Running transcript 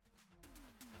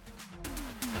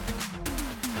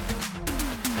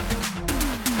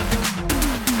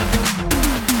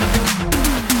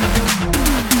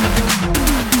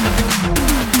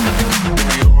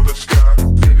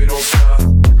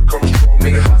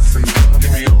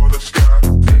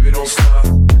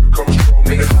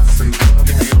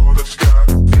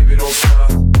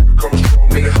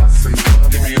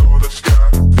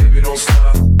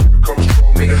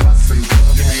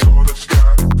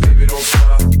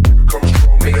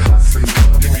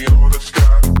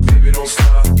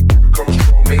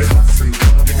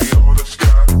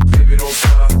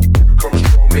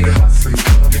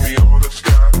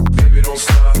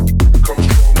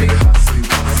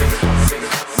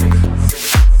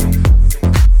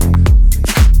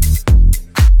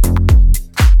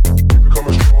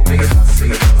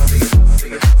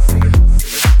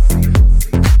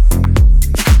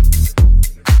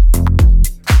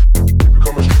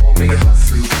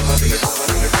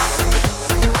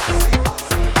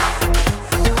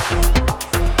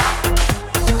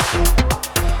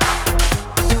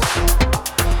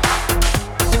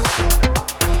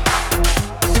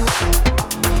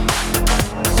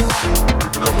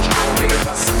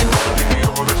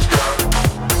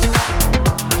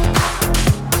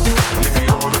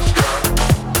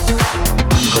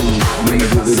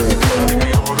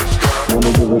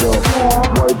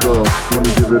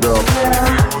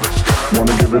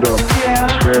give it up.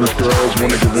 Spanish girls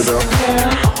wanna give it up.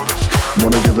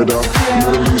 Wanna give it up.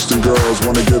 Middle Eastern girls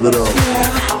wanna give it up.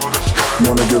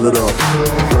 Wanna give it up.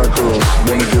 Black girls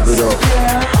wanna give it up.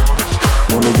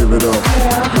 Wanna give it up.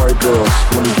 White girls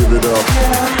wanna give it up.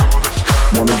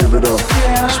 Wanna give it up.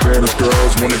 Spanish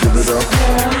girls wanna give it up.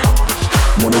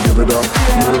 Wanna give it up.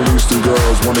 Middle Eastern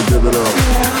girls wanna give it up.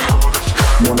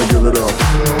 Wanna give it up.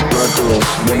 Black girls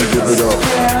wanna give it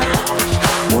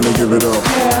up. Wanna give it up.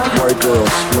 White girls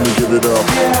wanna give it up.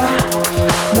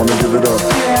 Wanna give it up.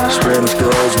 Spanish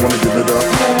girls wanna give it up.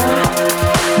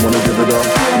 Wanna give it up.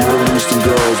 Middle Eastern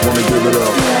girls wanna give it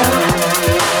up.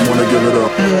 Wanna give it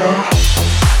up.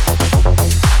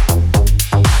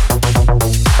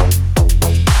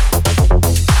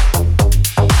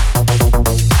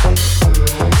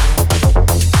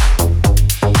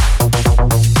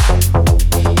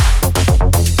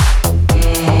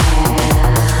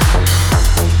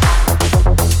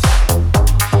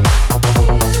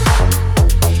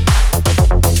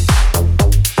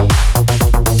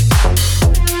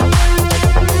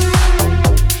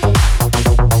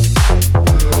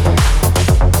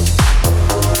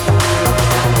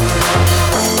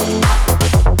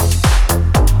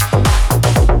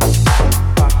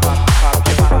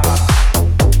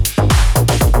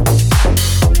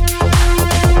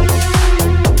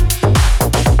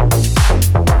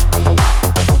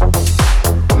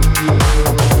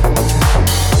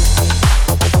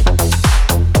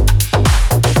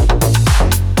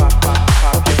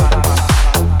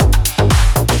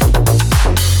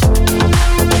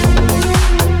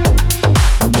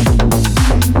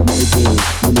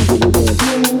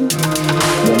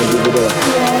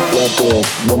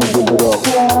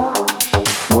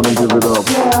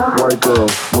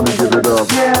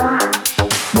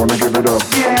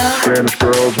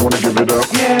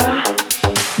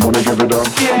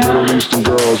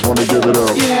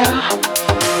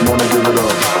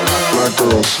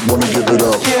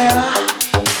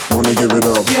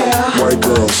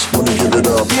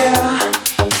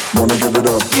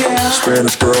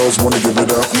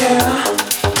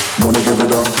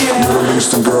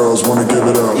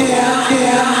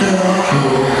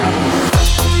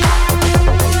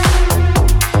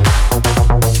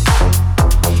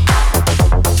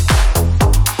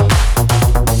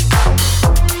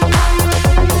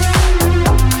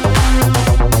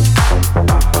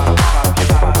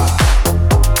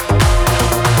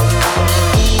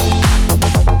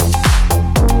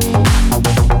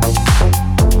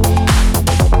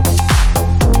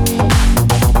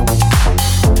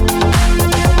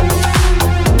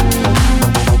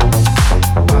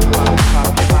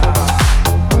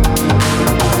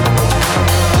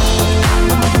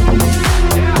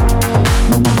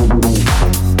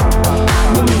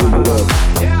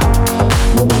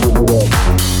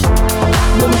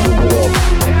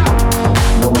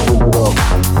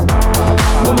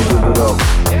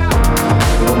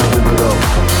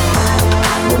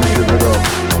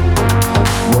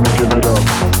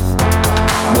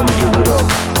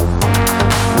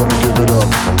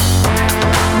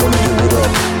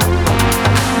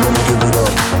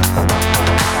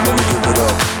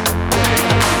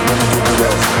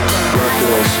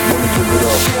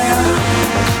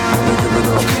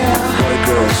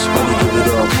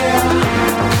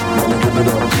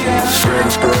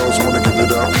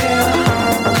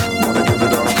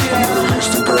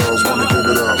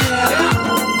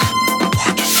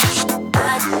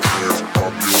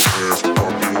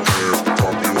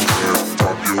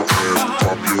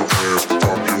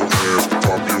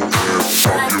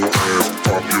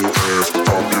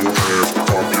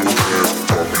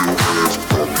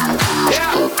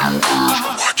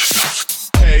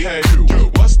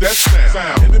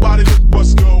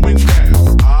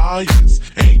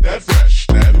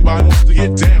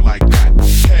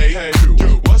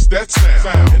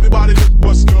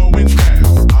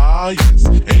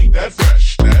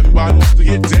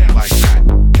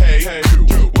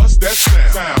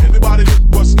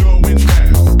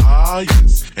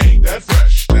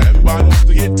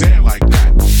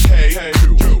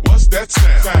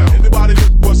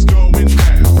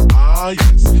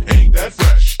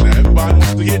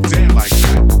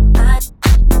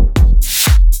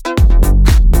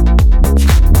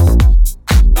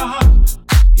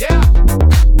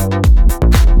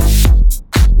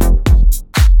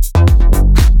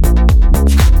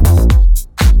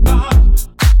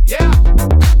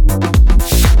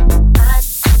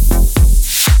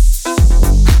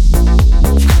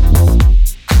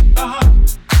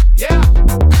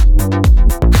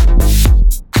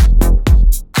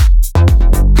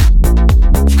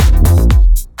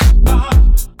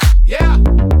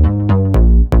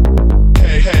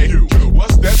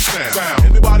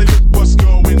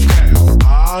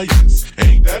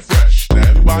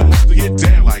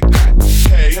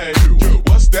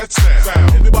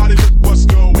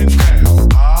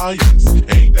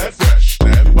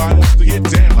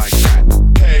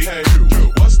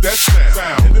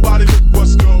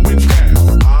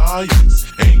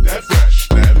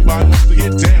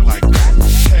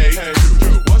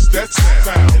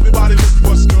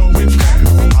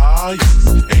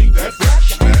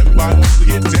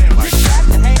 get down like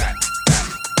that.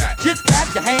 Just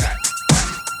clap your hands.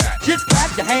 Just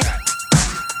clap your hands.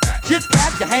 Just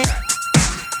clap your hands.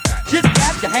 Just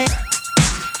clap your hands.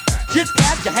 Just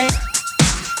clap your hands.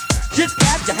 Just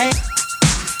clap your hands.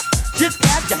 Just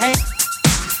clap your hands.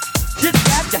 Just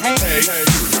clap your hands. Hey, hey,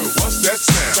 what's that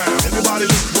sound? Everybody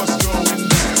look what's going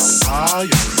down. Ah,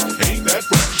 yes, ain't that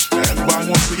fresh? Everybody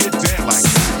wants to get down like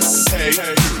that. Hey,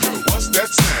 hey, what's that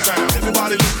sound?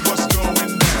 Everybody look what's going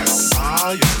down.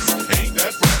 Ah, yes, ain't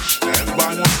that fresh?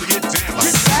 Everybody wants to get down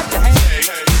like that. Hey,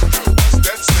 hey, what's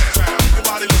that sound?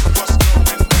 Everybody look what's going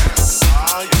down.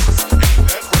 Ah, yes, ain't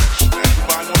that fresh?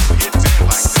 Everybody wants to get down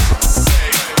like that.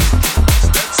 Hey, hey,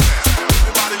 what's that sound?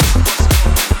 Everybody look what's going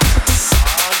down.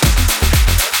 Ah, yes,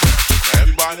 ain't that fresh?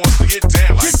 Everybody wants to get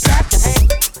down like that.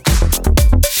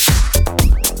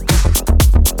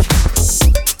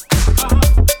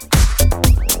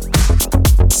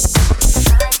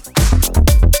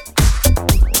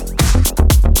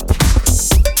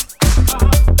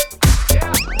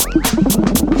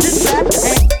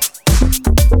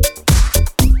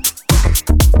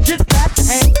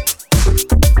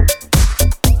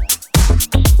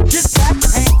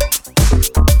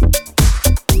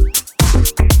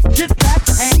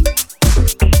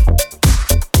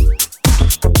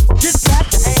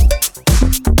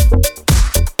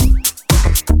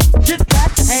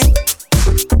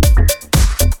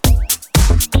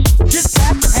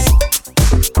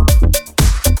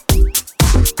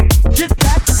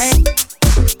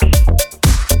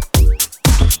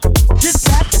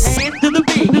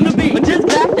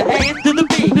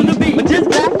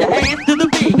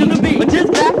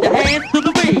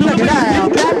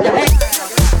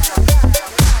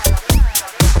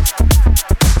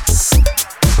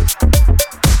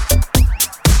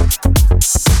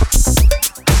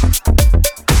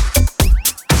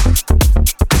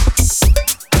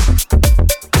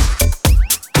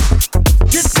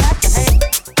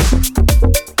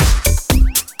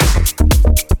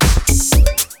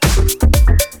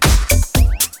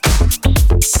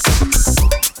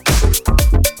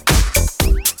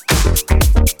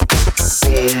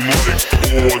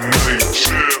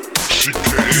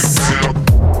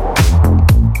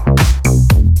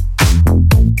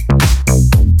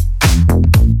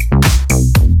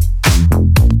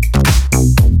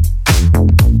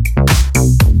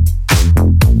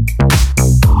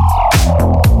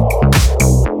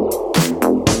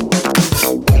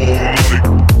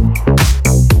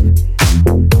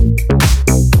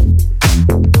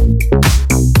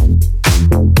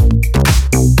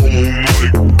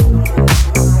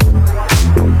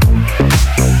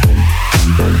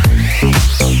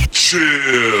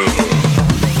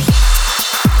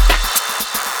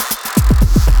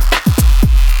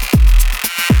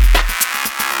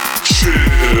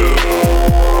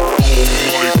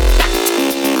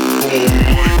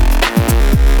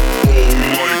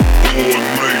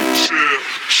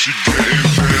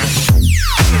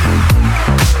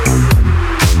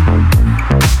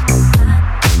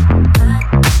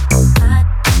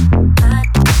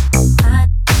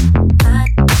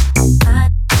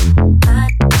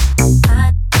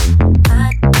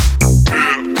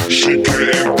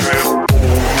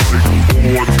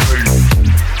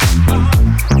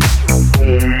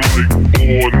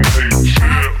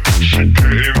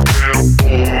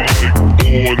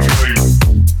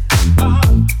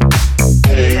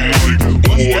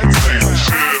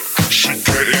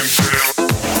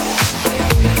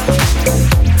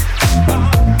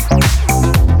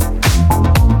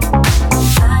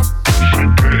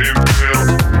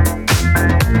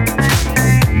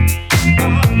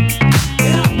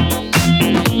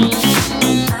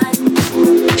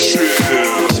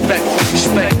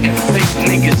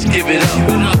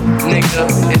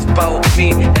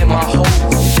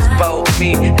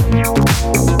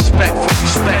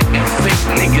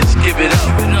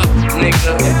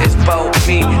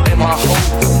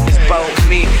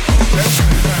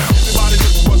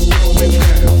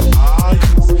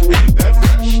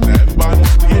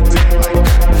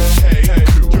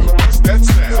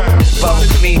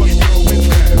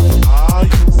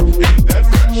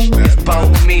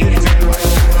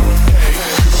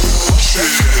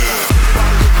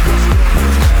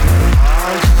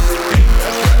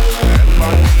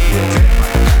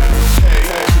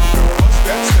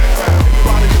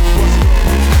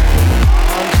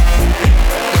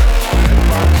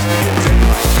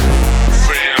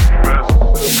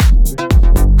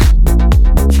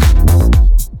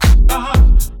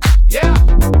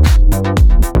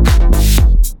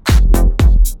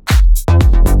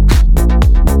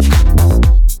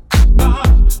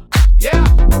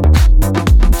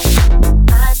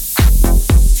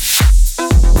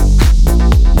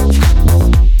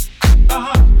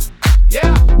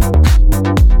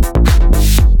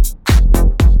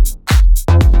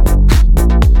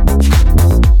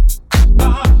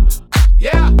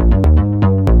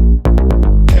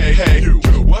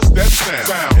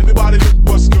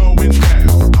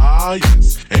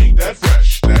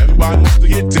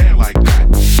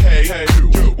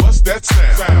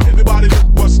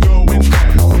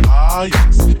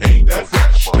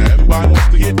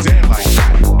 get down like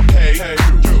that. Hey,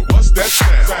 you, what's that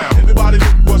sound? Everybody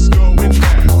look what's going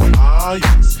down. Ah,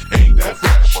 yes, ain't that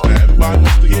fresh? Now everybody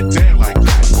wants to get down like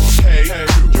that. Hey,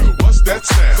 you, what's that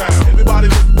sound? Everybody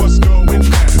look what's going down.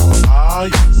 Ah,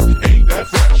 yes, ain't that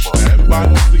fresh? Now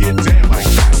everybody wants to get down like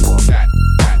that.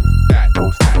 That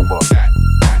goes that goes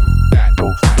that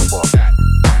goes that goes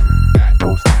that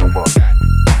goes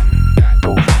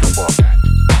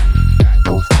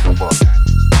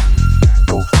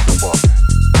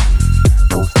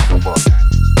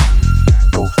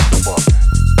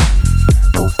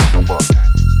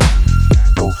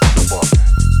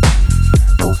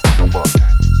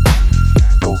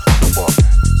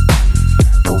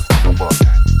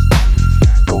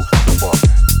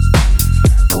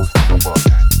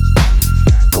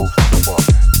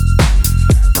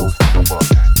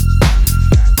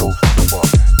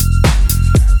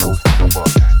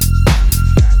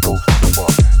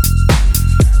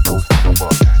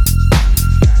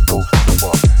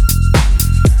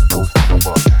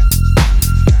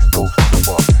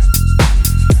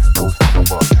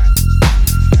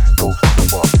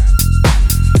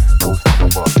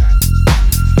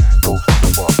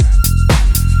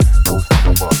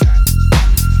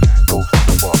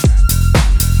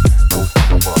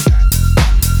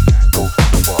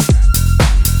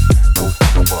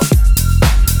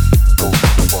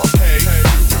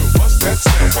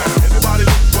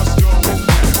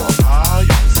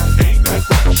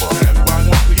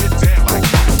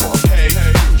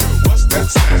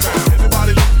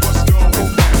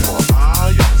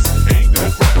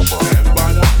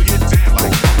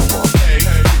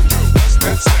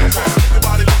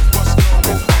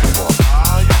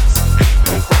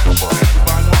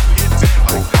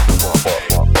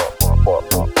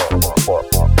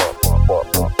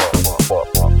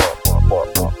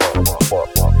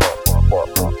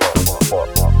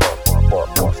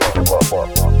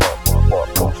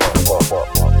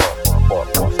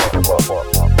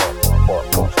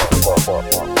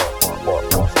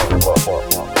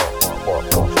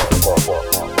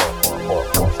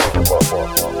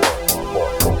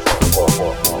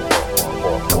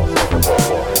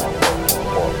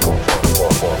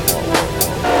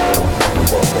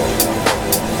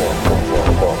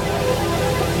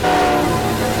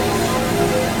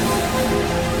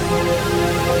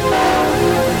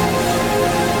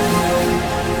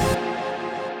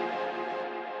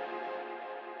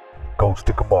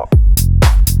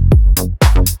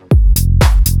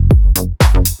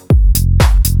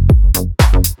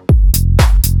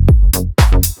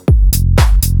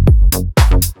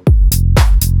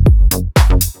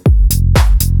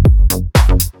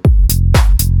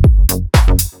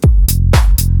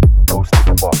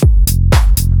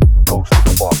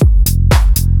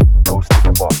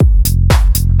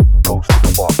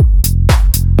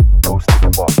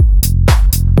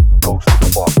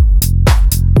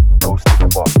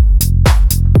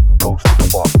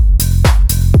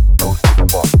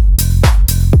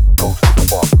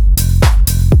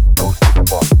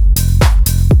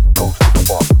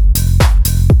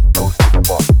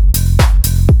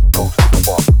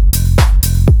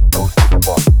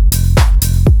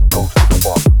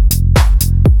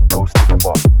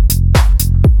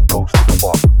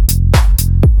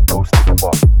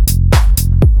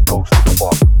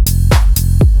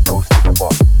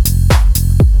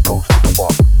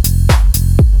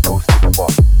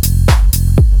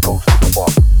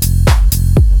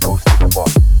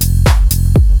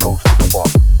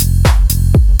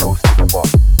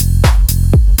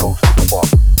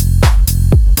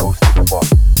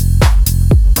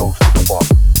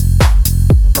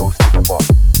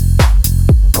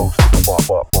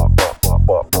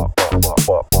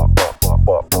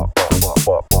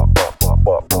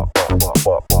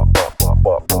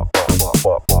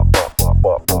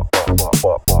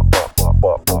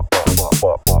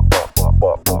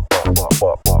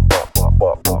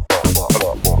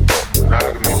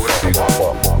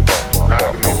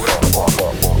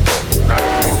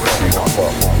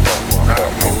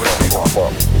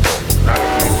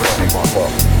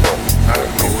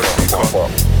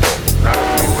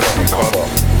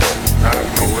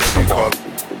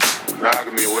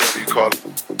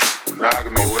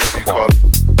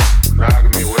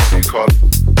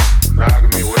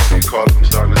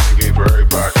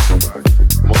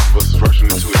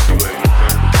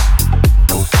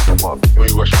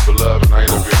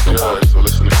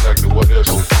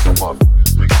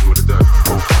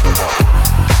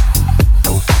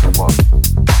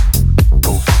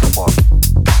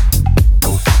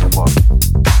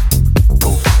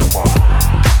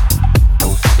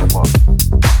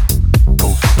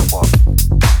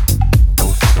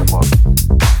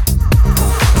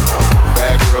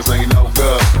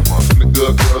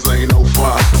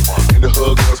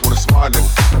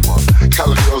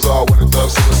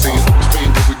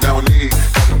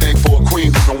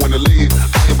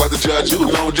judge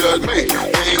you, don't judge me. You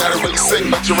ain't gotta really sing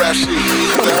about your rap shit.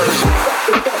 Cause I heard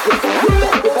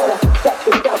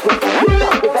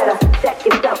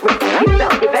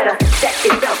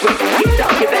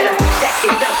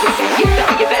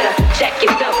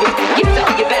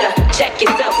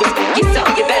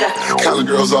Cali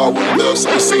girls all wanna love, so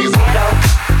it seems. I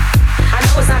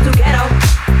know it's not too ghetto.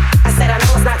 I said I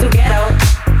know it's not too ghetto.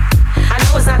 I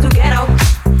know it's not too ghetto.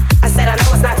 I said I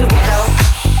know it's not too ghetto.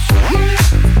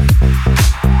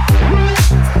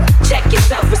 Check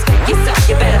yourself, respect yourself,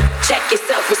 you better. Check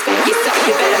yourself, respect yourself,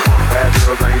 you better. Bad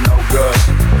girls ain't no good.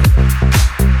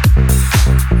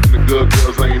 And the good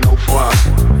girls ain't no fun.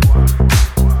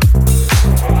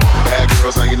 Bad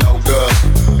girls ain't no good.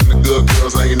 And the good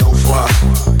girls ain't no fun.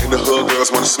 And the hood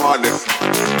girls want a smart nigga.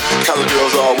 Cali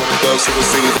girls all wanna love to the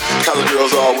scene. Cali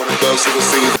girls all wanna love to the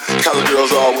scene. Cali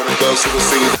girls all wanna love to the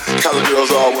scene. Cali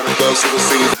girls all wanna love to the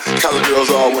scene. Cali girls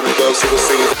all wanna love to the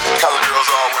scene. Cali girls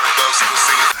all wanna love to the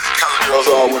scene. Cali girls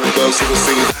all wanna love to the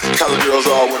scene. Cali girls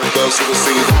all wanna love to the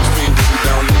scene. Scream when you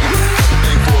down lead.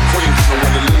 Ain't for a queen, you don't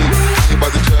wanna leave. Ain't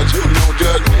about to judge you, don't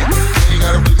judge me. You ain't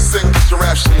gotta really sing about your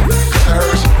rap shit. I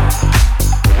heard you.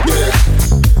 Yeah.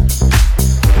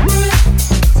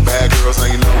 Bad girls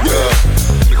ain't no good.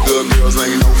 The good girls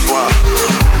ain't no fun.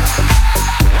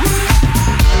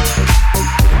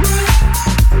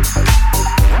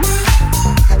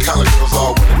 Cali girls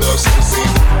all wanna love to the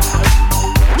scene.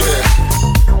 Yeah.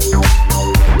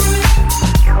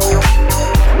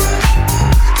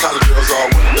 Cali girls all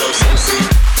wanna love to the scene.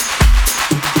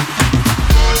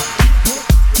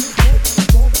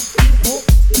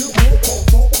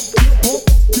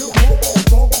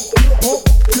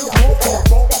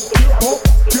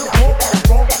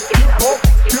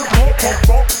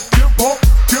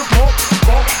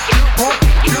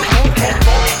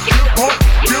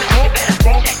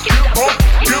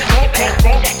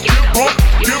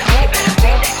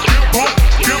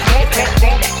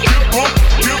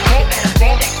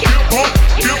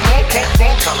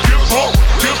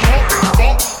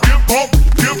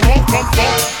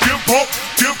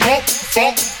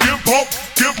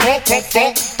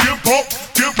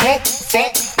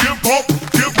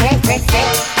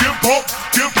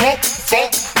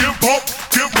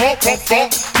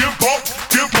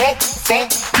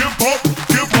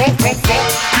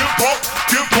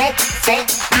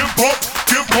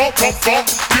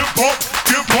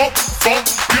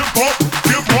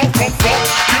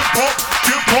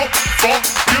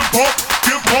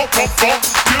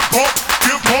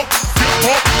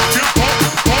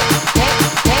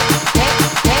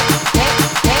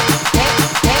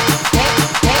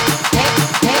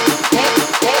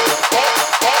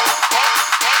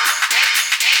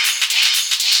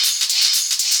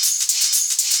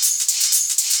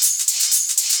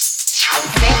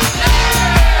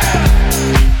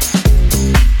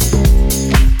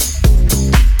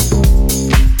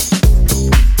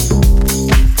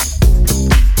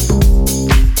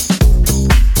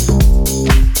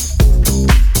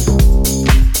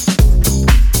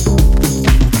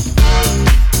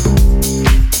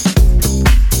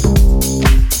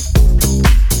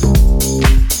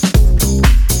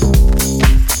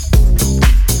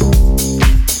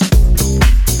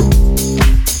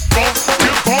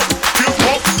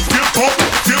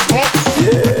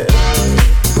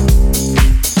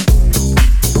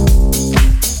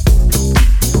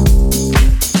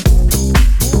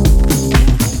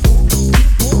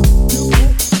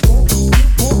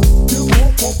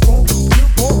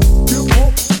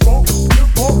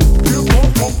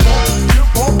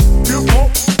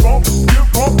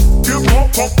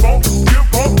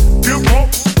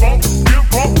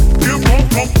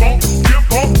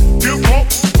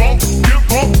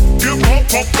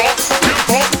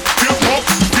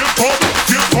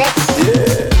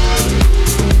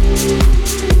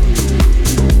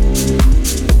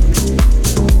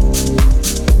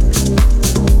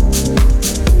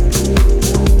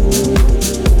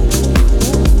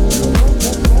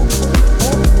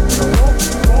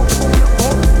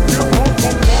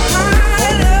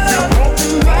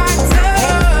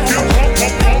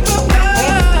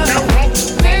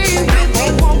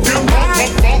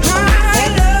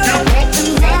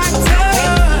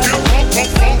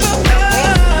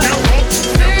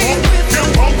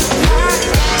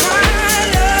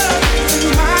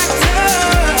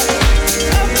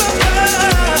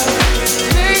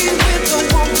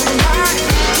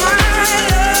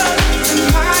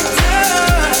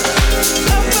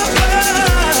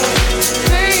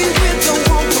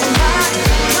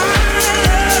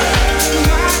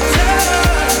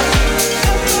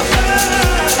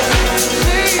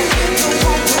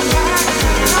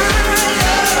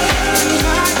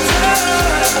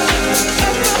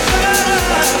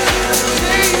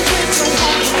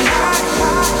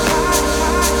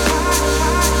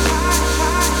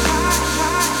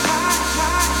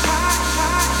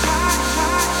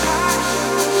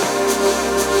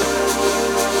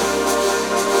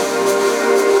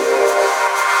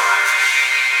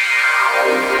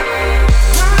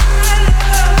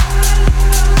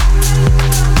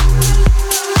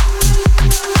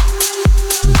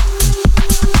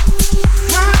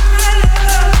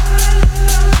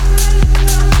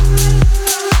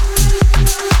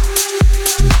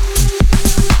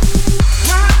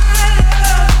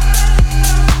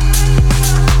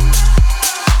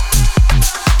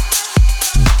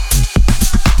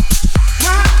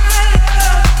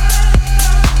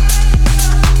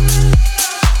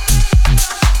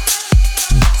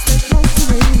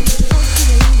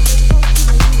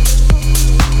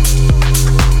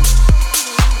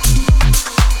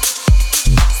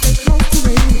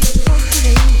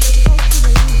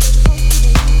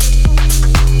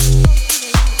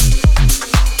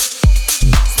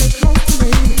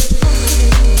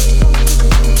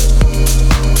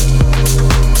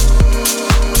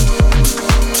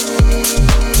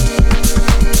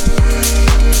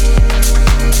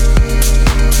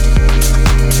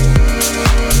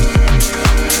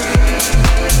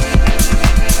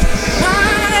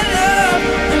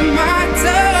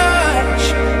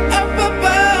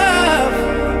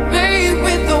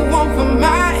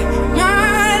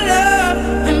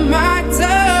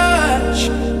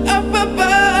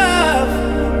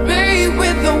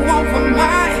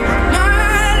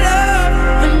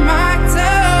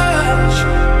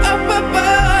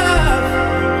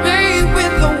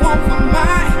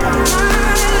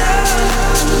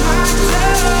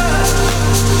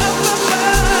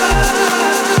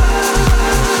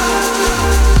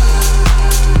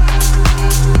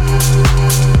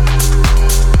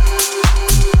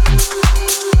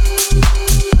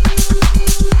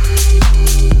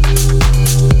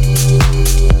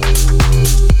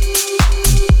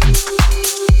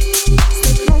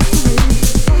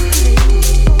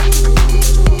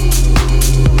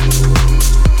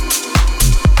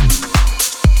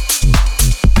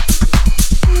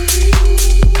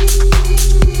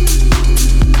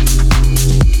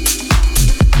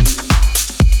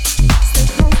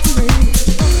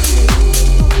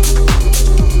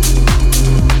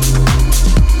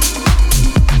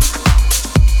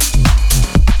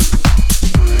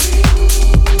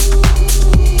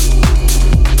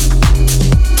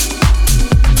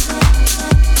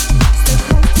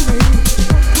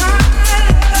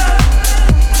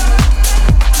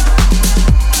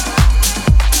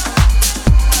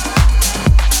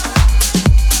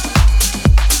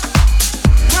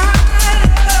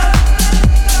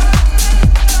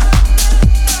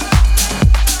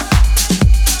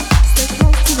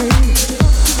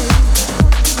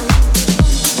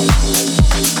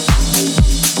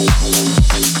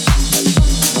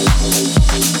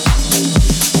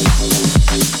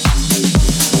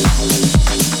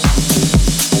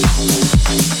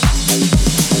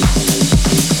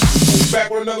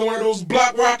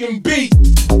 rockin' beat.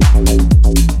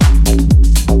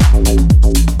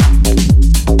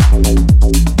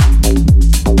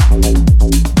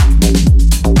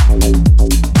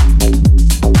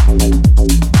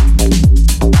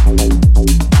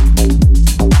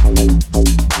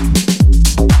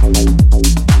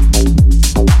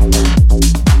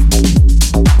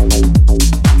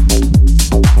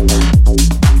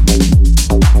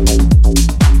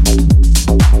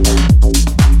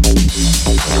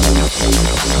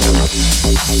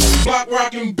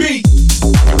 Rockin' beat.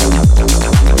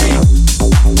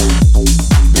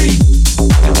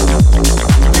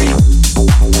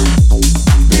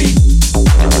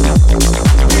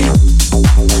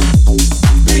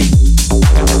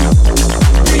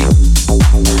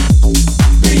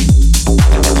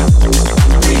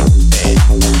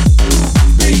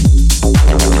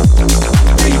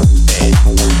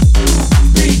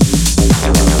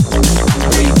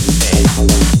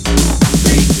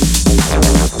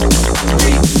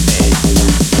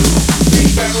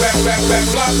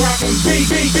 Block rockin' beat,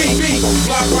 beat, beat, beat,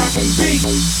 block rockin' beat.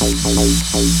 Block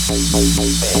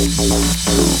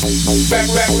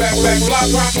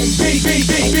rockin' beat, beat,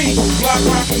 beat, beat, block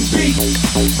rockin' beat.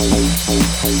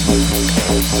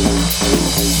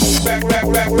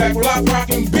 Block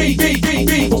rockin' beat, beat, beat,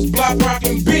 beat, block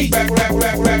rockin' beat.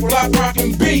 Block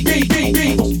rockin' beat, beat, beat,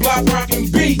 beat, block rockin'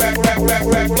 beat.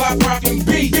 Block rockin'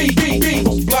 beat, beat, beat, beat,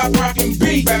 block rockin'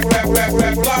 beat. Block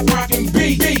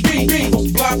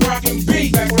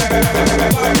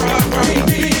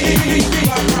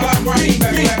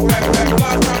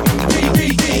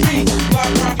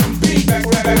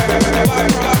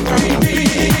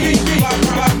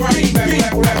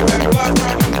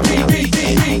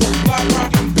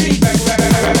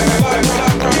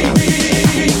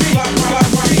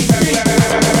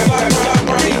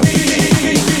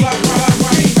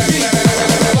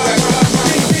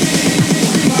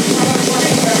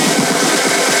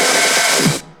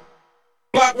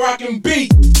rockin' beat,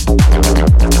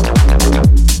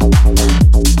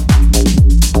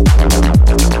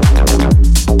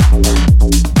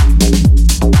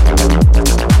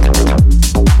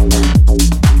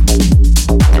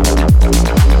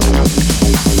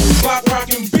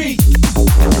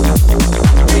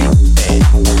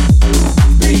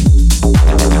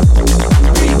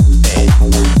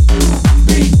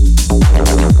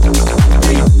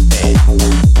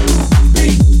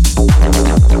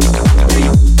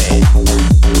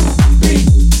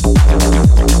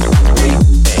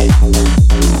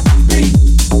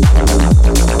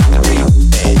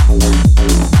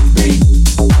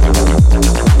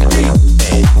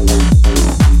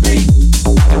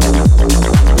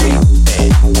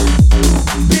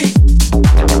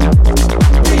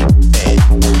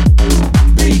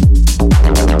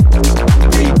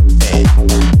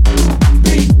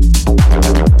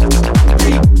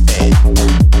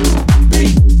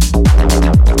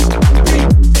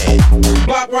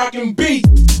 block rockin' beat.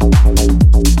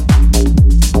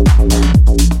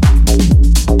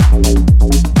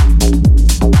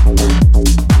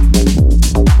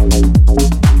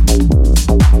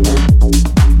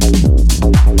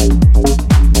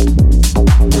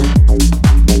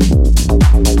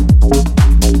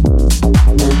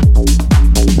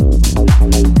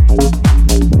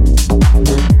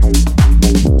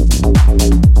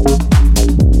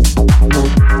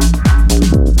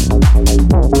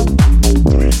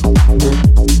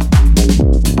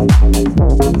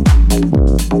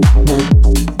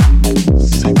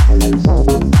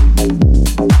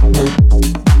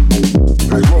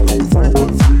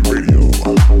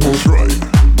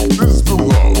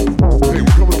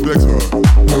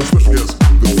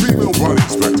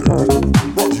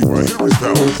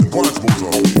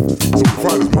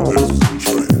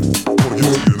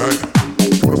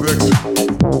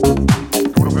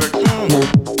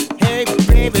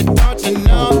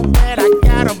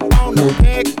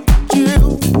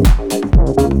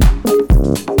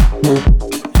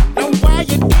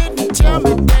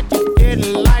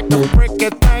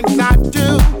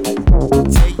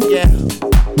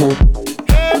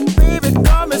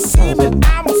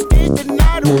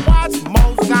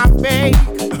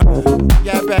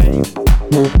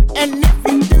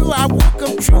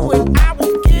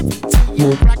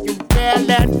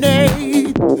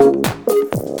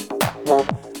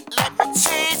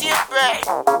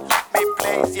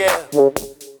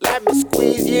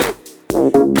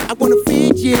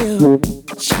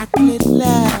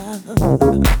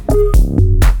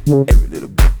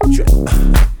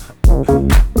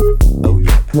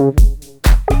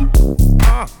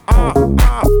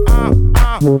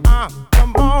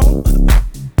 Come on.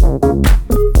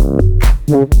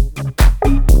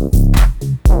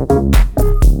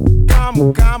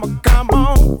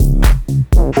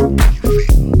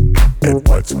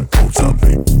 told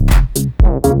something.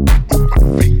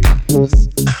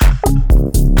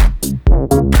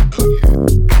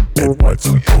 And what's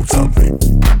told something.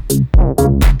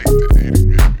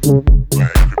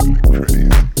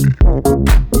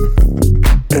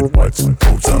 And what's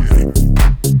told something.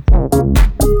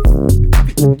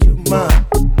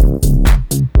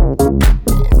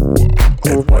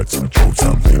 And what's told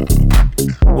something.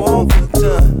 All the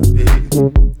time, baby.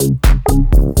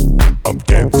 I'm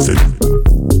dancing.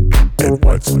 And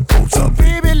what's told something.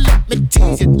 Baby, let me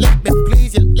tease you, let me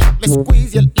please you, let me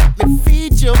squeeze you, let me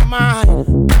feed your mind.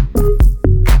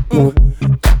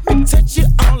 Let me touch you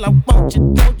all I want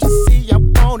you, don't you see I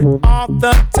want it all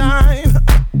the time.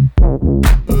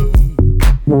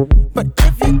 But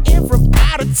if you're in from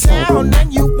out of town,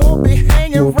 then you won't be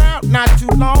hanging around not too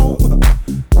long.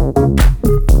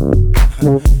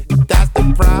 That's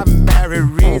the primary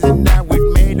reason that we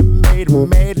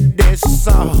made this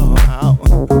song.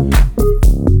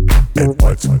 And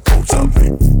what's told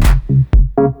something.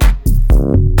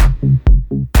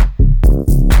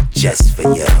 Just for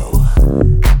your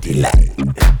delight,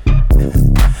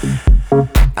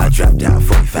 I'll drop down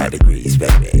 45 degrees,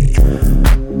 baby.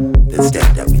 Then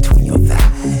step down between your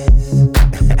thighs.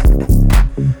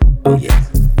 Oh yeah.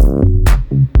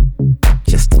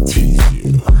 Just to tease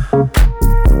you,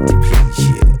 to please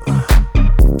you,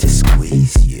 to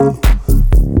squeeze you,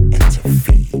 and to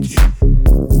feed you.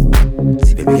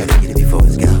 See, baby, gotta get it before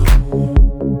it's gone.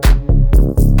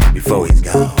 Before it's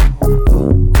gone.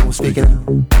 Who's speaking out?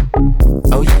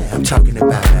 Oh yeah, I'm talking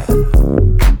about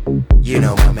you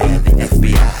know my man, the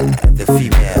FBI, the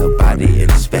female body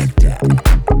inspector.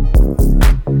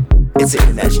 It's an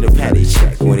international panty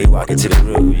check when they walk into the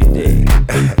room, you dig?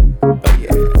 Oh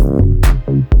yeah.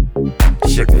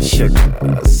 Sugar,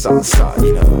 salt,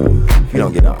 you know. If you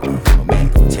don't get off, my man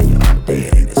gonna tell you all day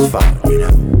it ain't his fault, you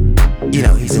know. You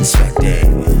know, he's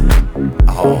inspecting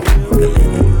all the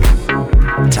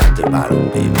ladies, top to bottom,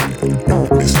 baby.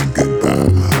 It's a goodbye.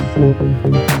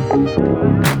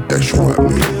 That's what I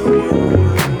mean.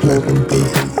 Platinum blue.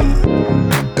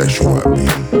 That's what I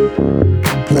mean.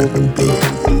 Platinum blue.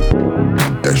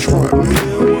 That's what I mean.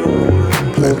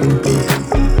 Platinum blue.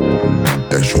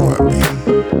 That's what I mean.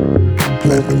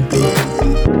 Platinum blue.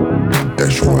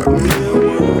 That's what I mean.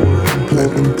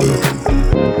 Platinum blue.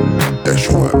 That's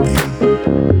what I mean.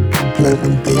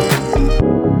 Platinum blue.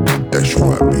 That's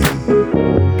what I mean.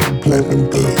 Platinum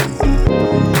blue.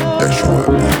 That's what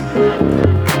I mean.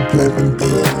 Platinum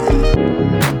blue.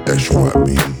 That's what I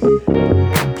mean.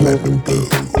 Platinum blue.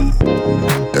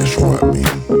 That's what I mean.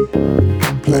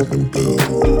 Platinum blue.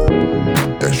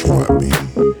 That's what I mean.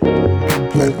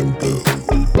 Platinum blue.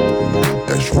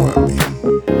 That's what I mean.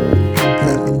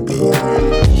 Platinum blue.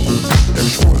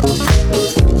 That's what I mean.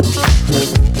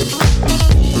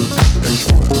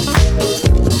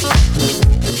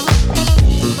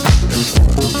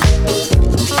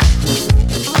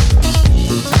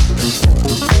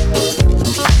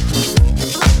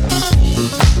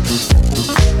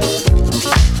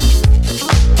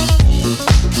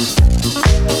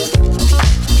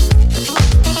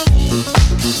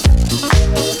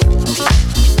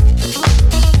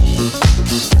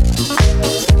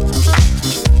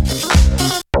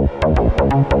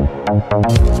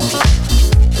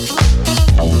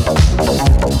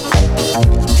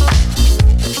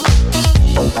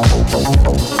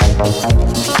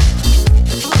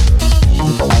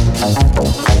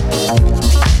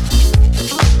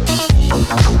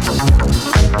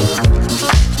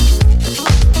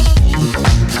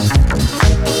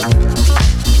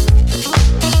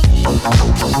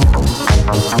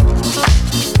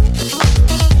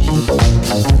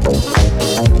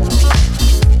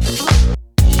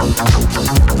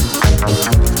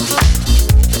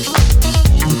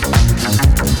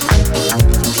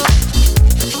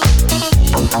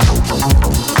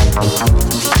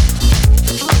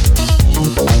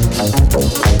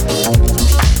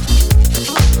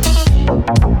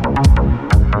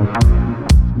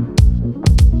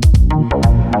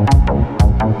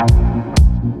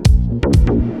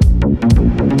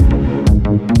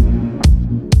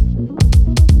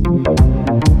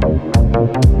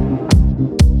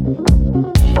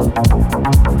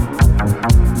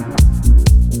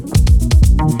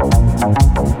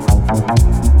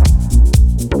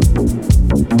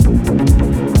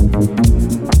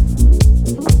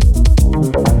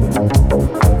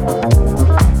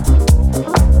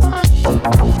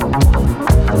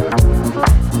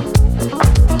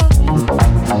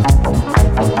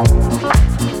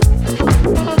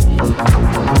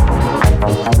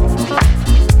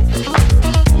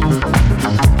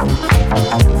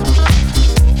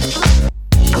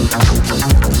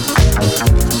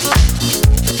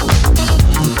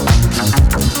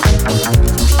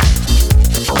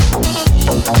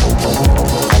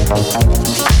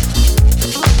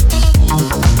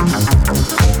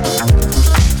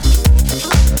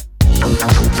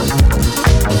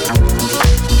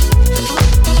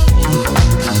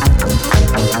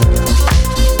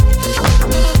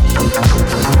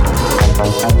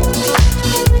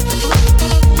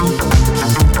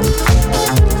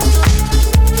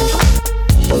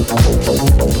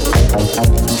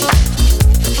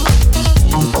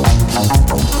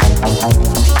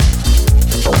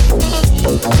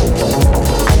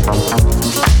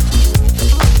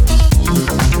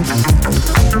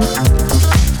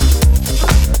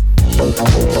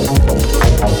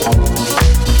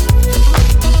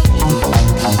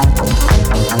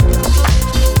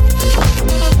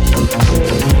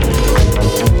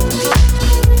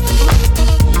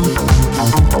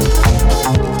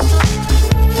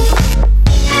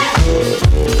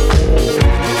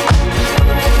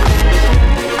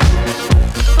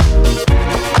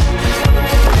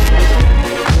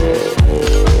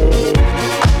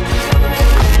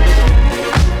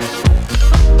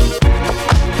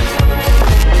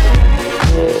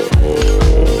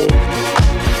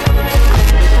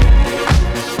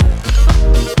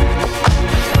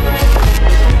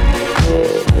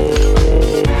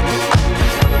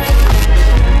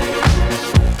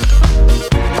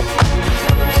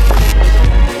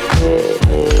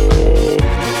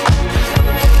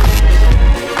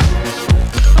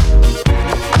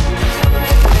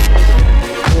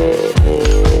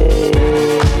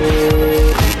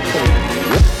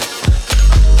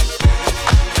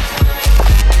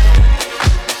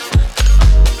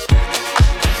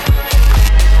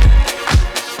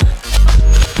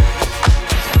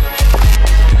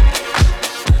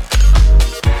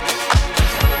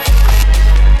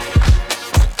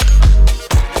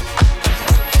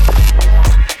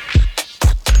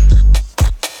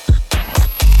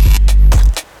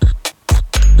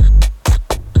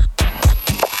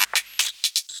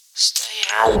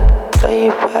 Lay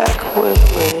back with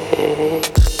me.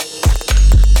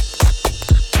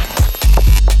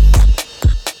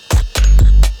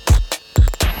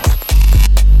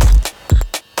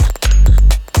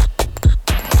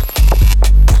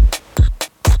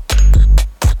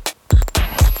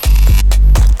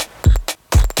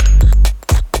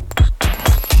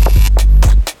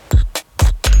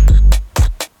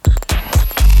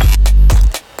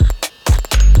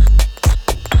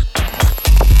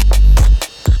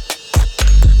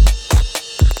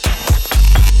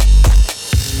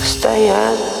 Stay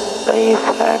and lay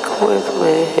back with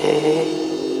me.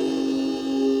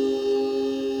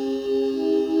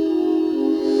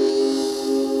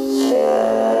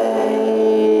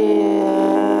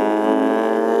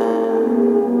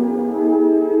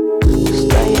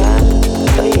 Stay and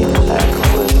lay back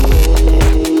with me.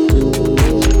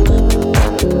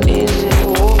 An easy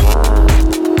woman.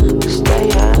 Stay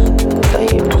and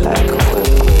lay back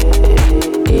with me.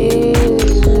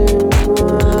 Easy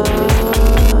woman.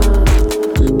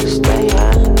 Stay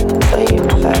and lay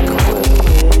back with me.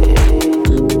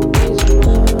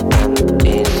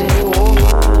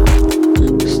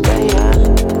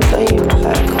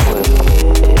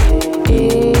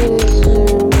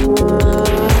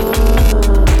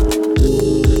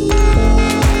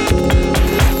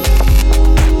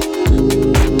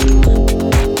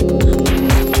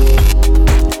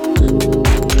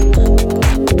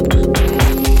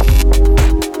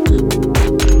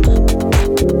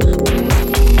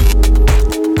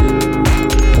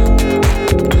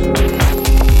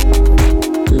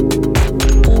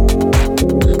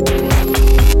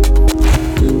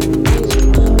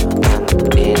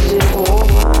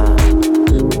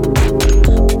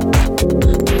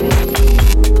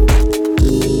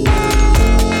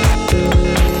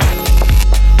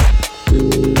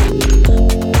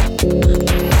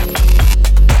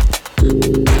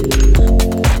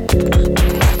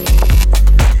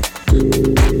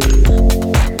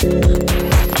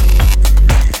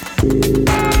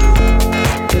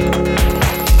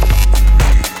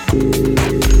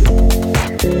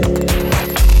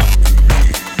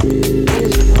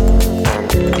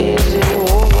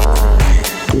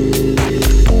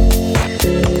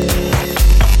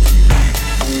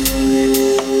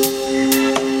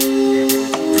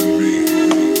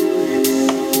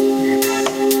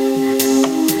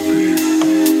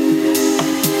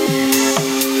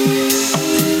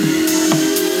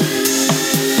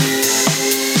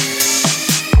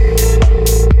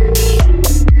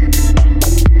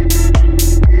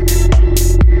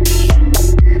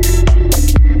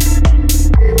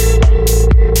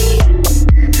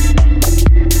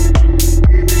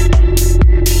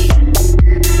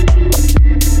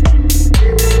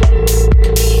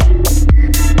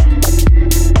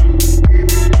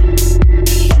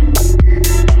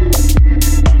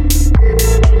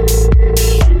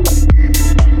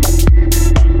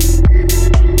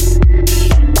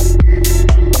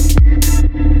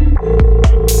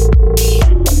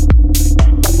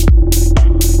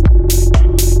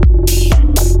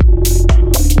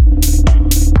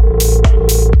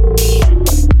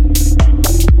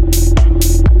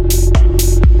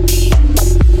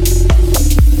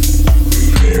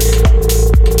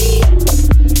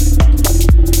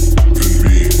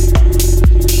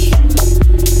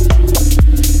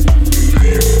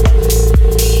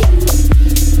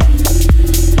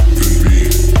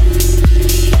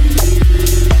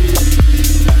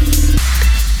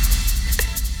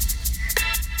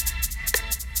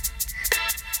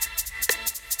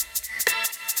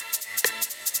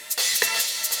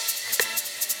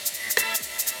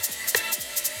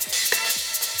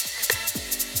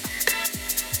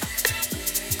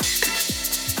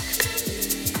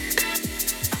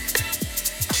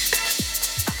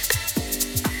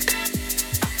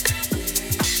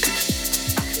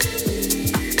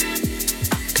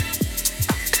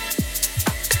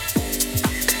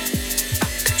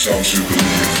 Times you believe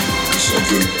in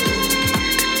something.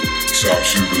 Times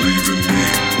you believe in me.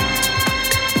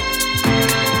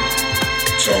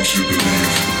 Times you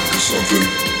believe in something.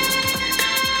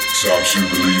 Times you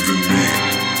believe in me.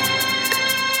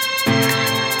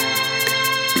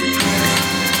 Believe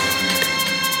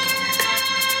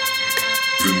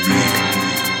in me.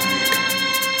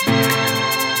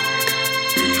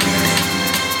 Believe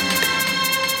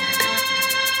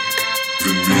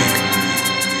in me.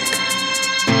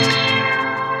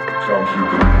 Times you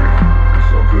believe in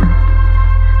something.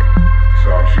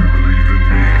 Times you believe in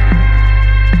me.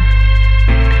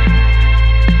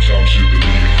 Times you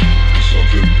believe in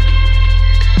something.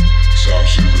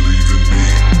 Times you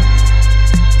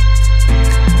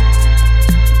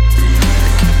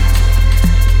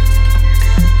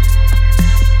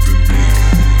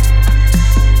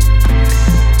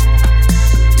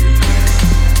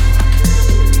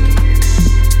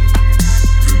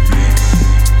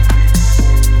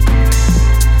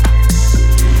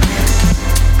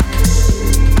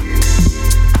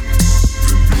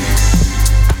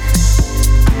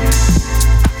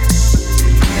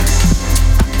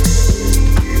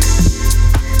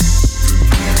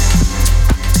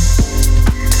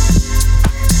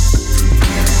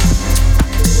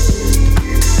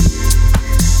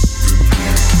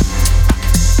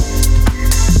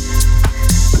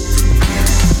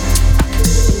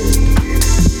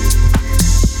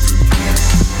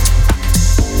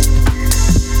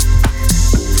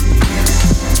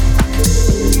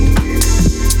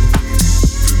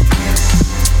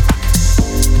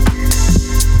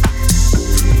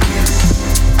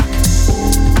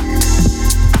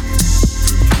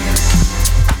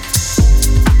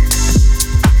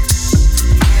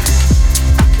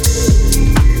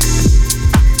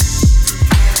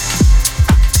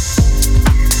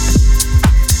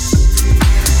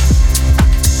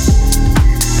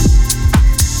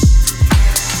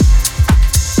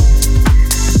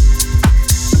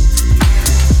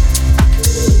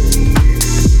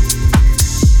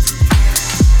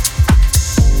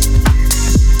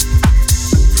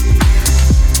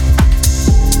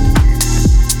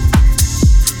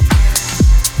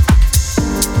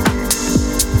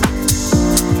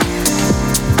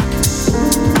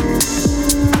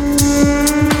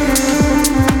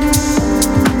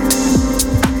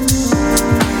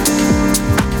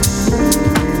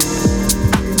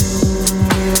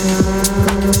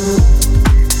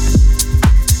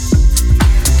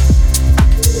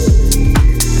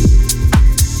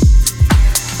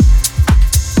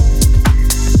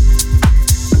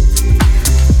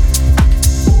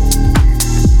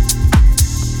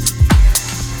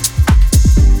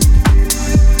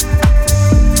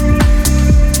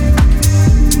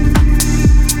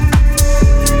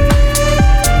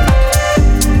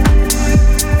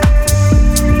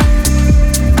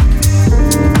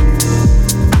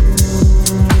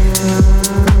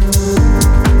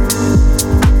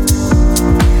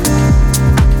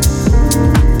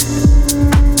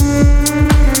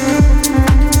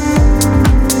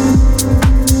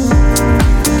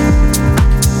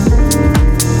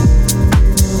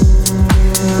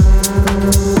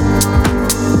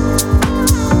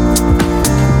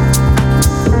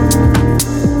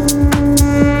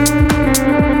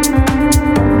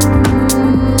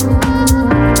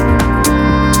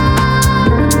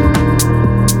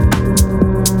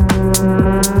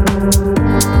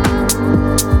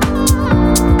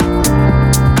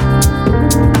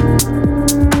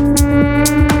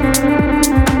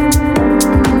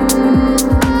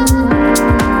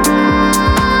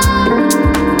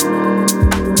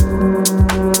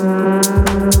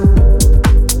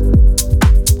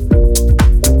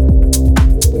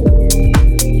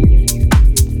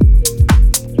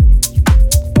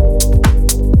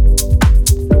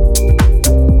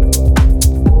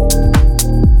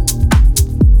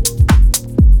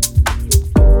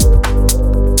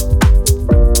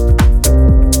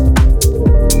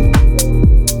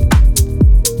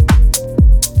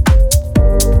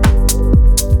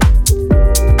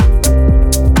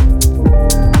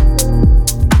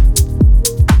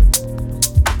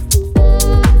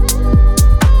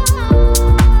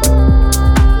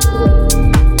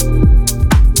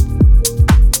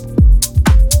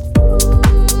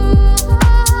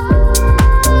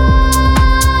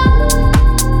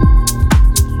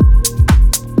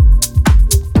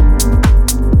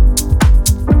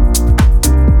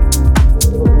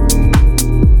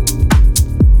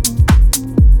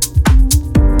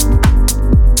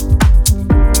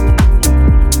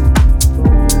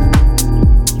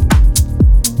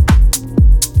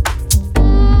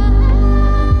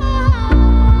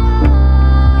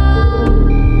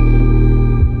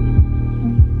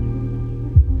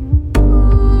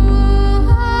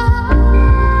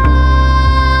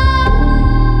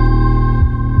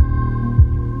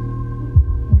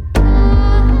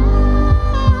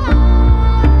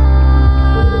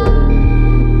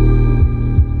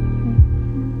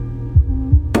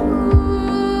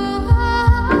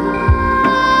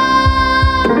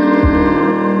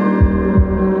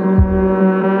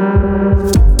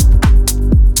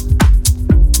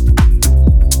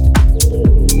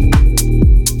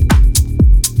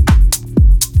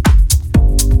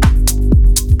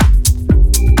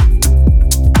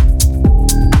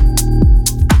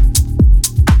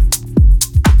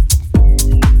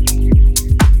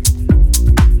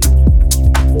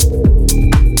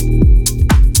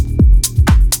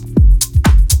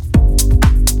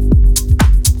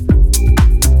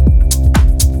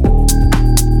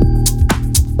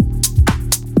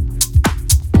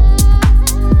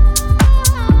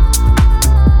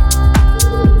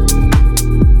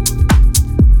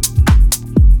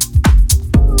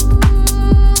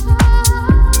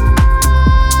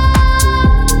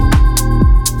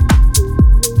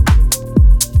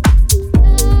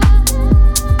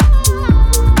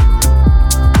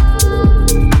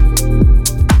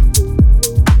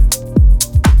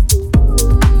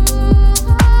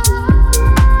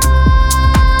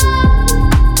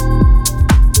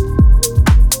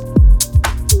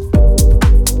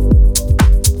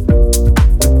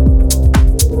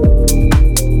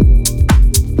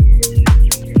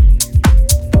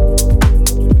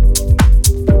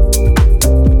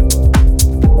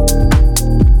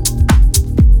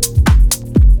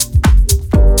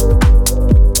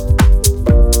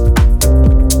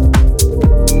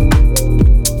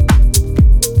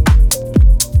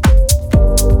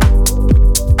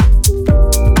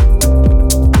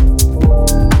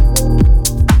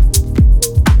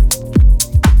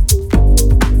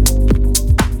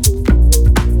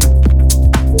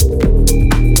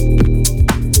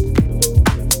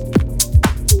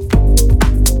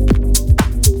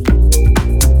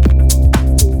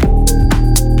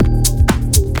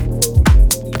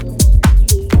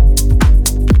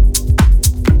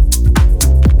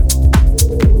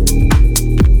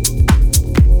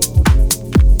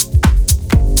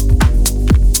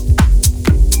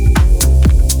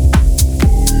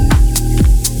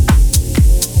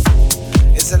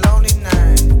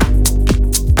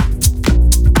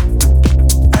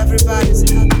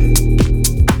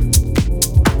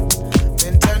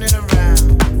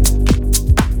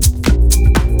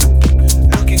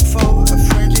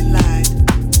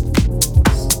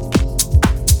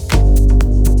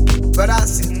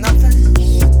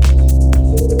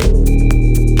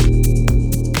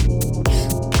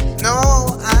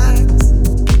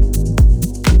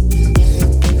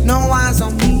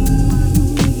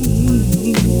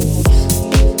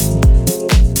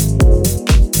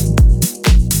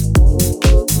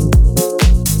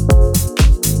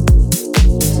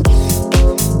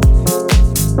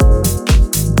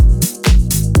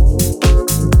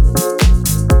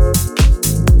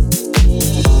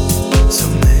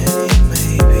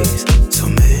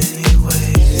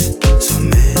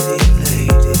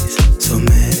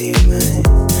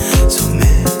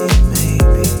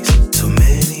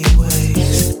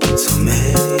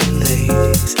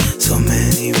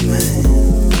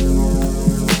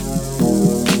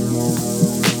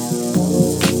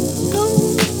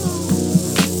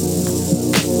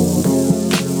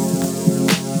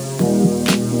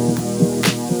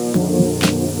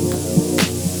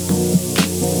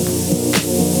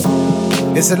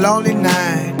It's a lonely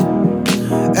night,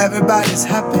 everybody's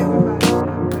happy.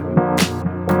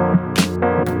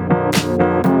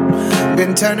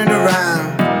 Been turning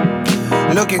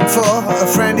around, looking for a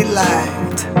friendly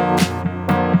light,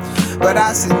 but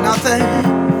I see nothing,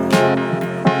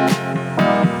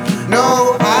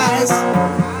 no eyes,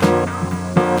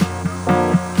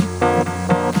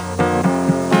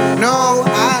 no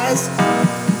eyes,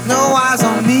 no eyes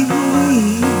on me.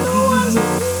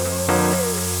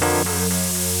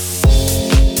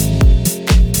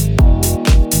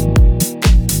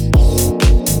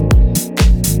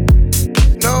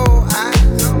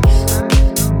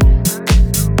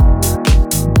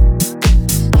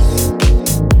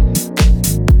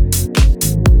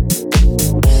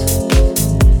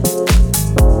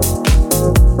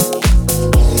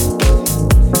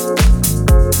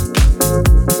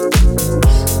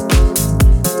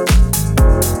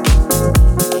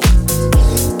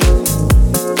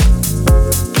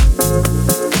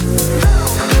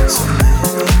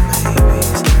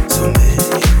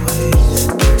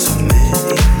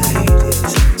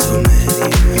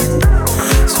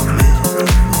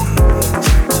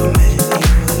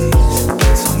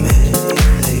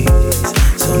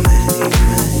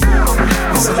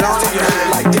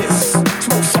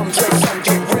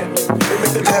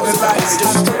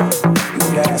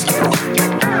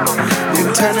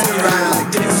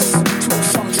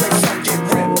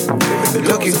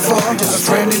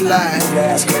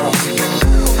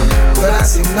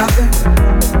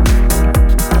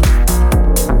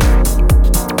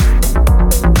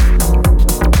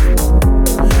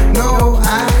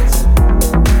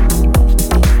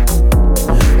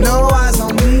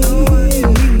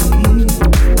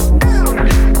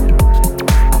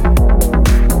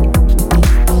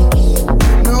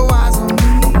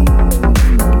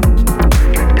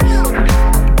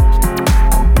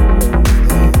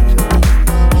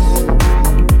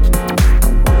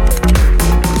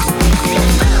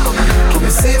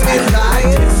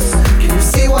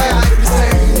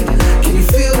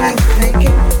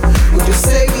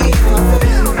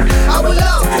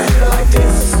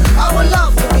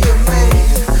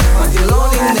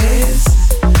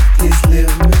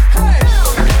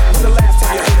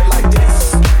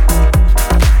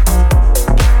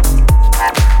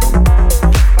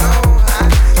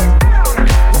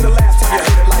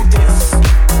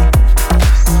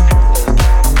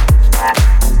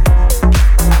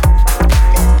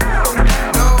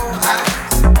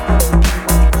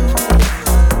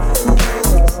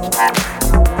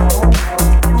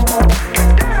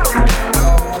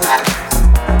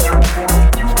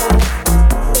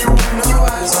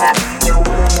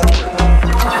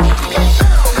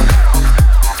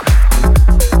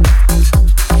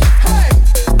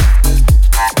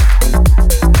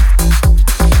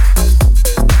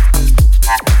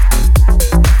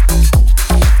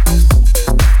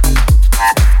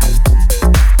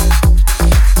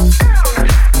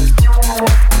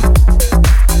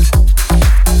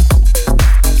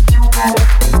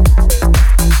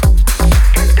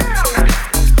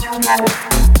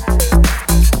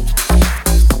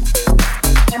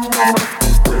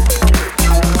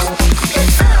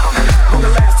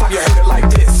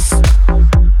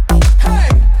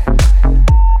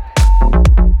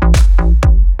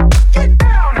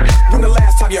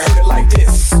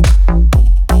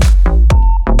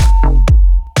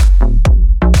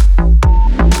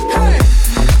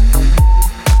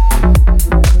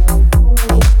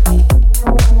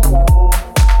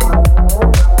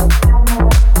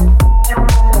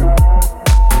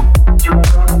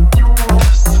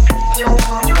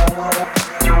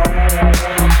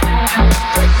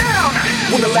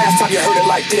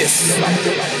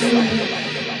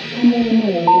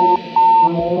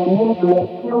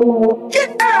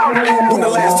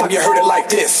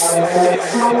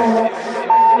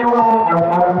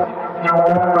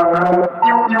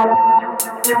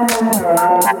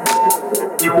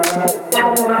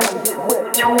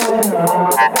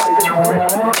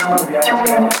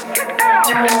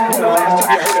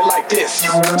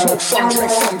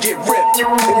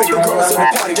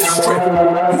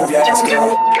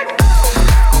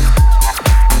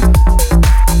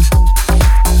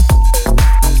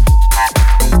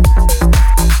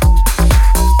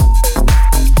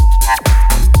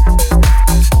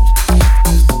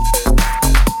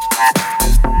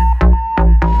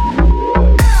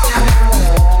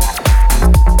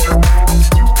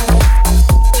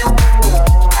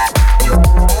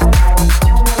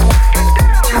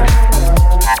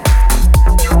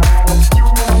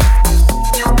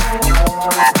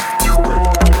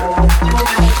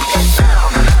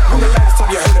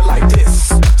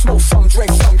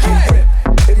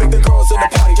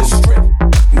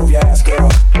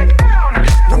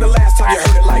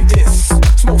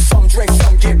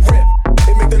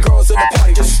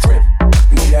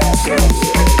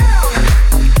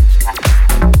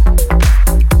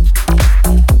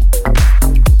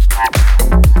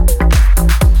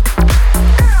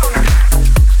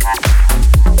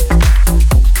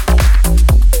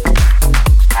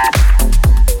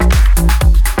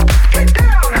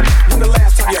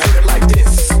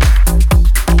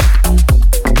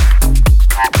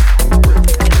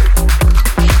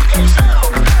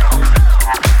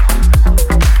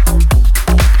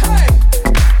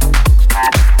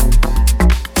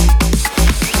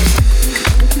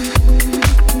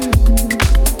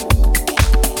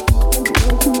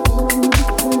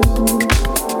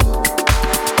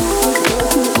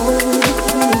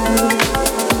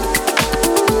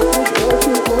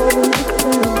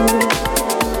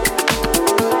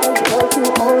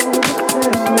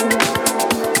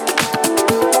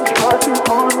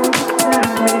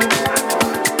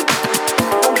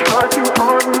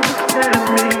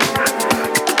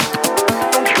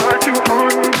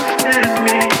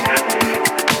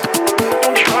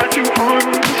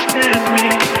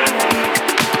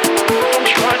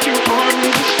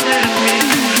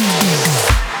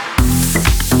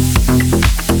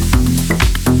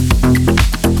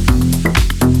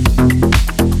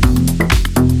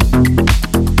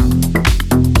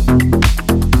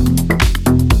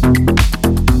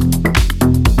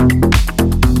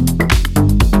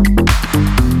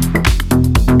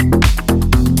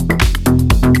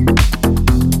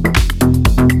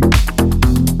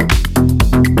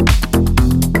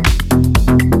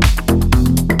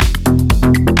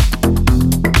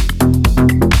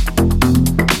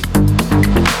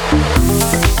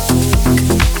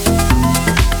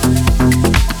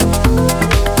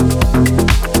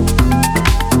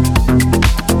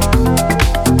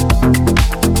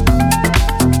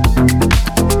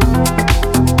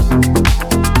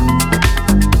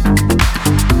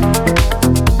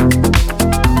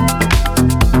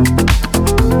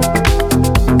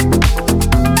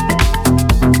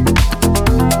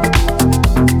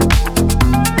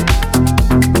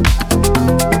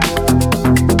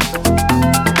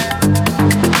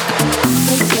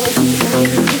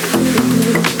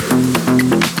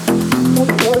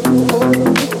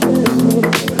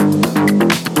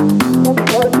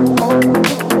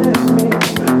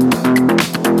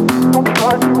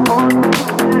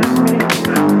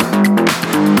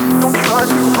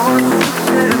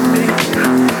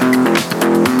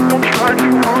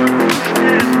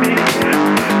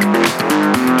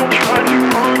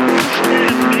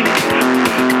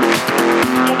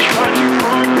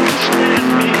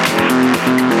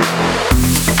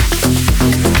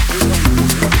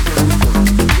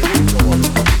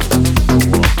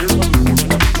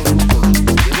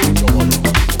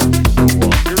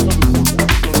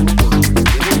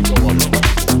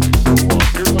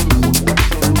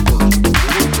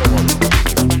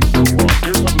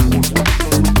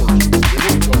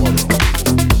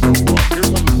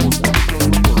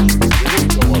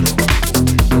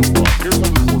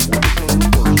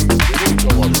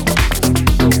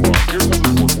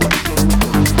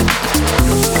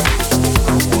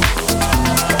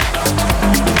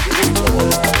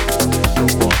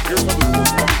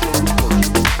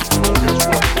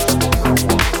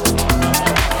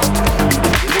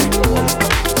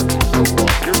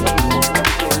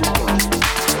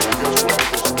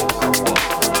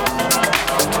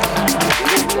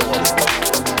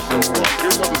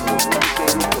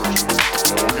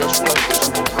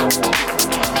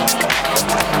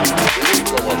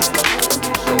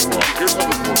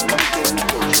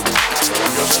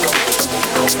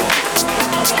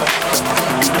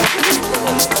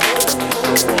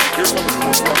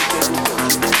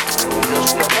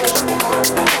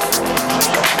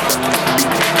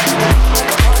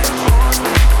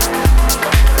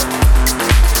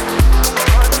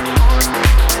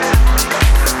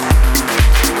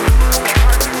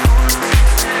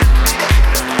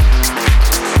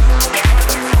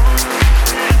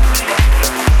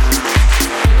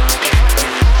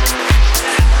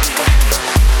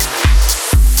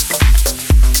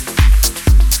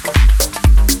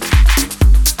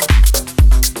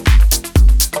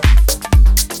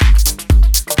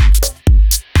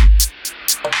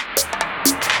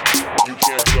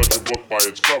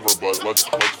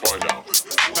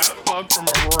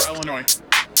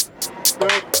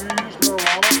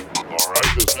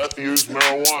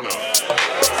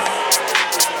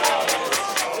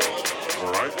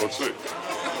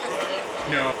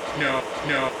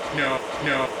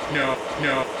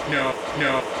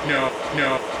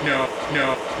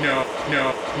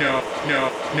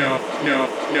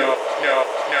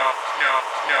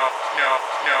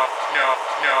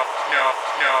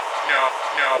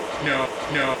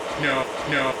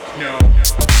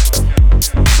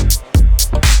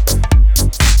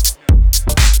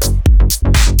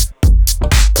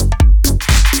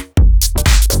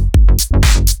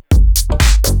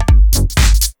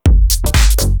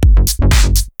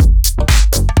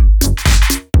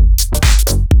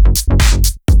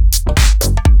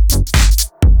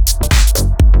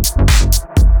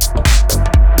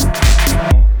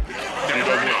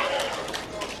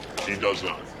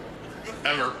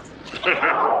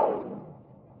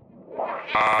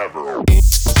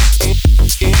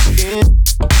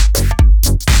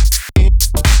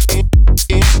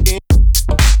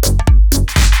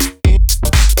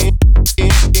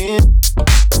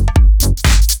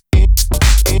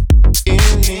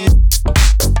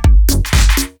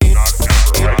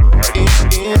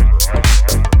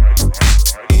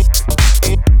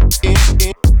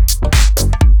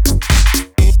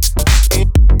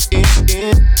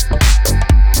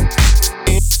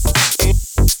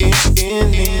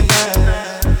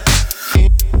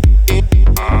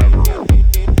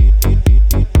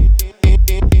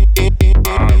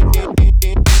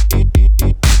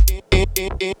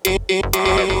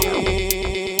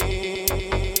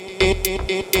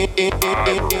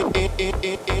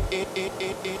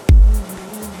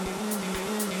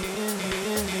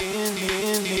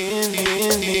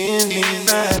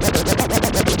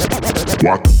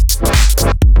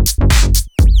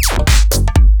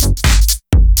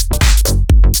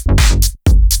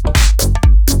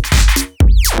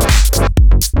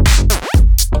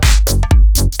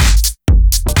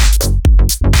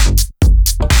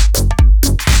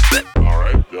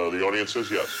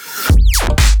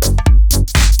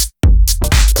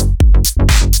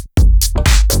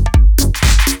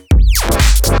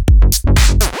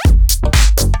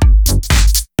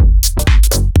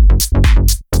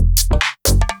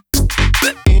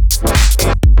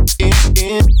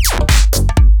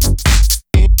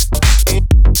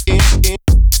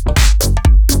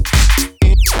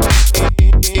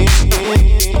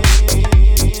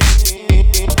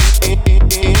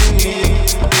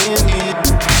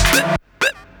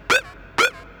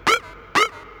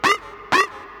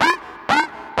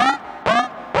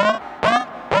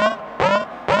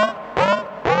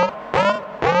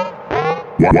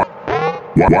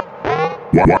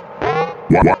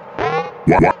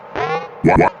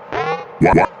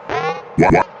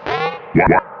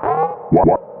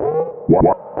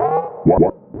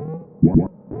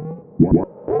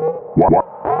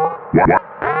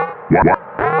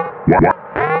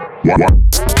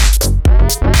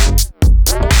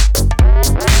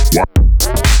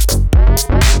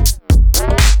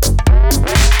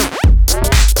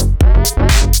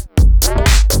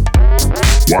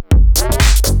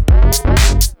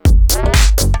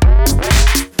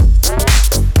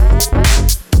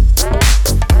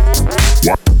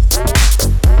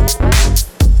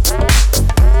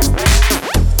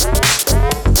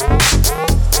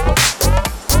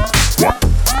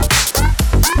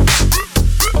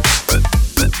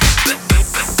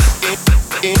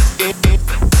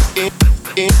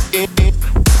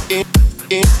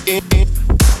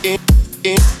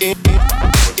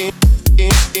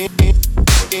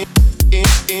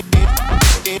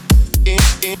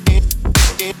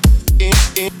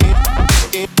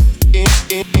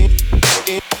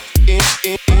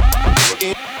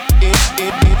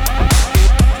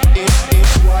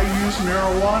 Why use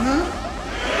marijuana?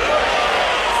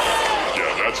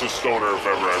 That's a stoner if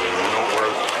ever. I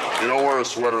mean, you don't wear a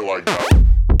sweater like that.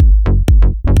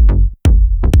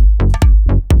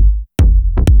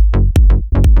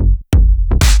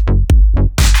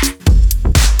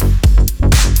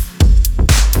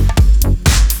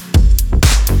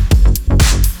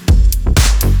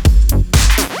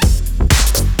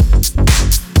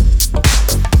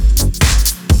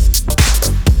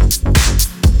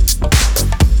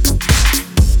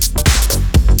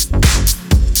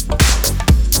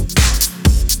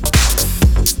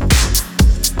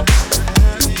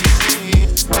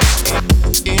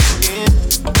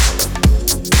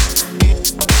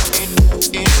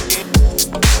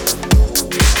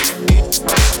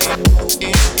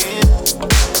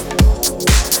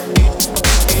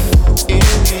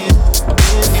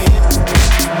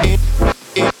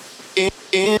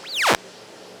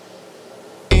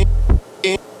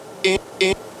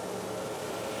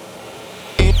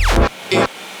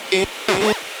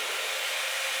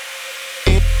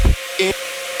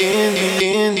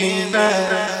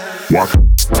 What?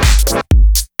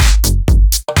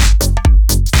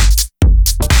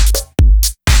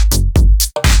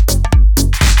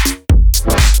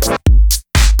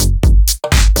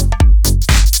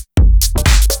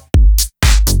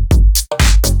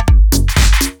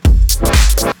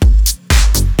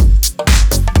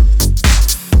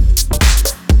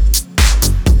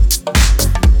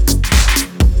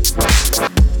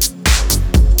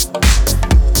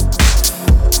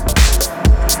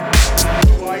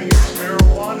 Do I use marijuana?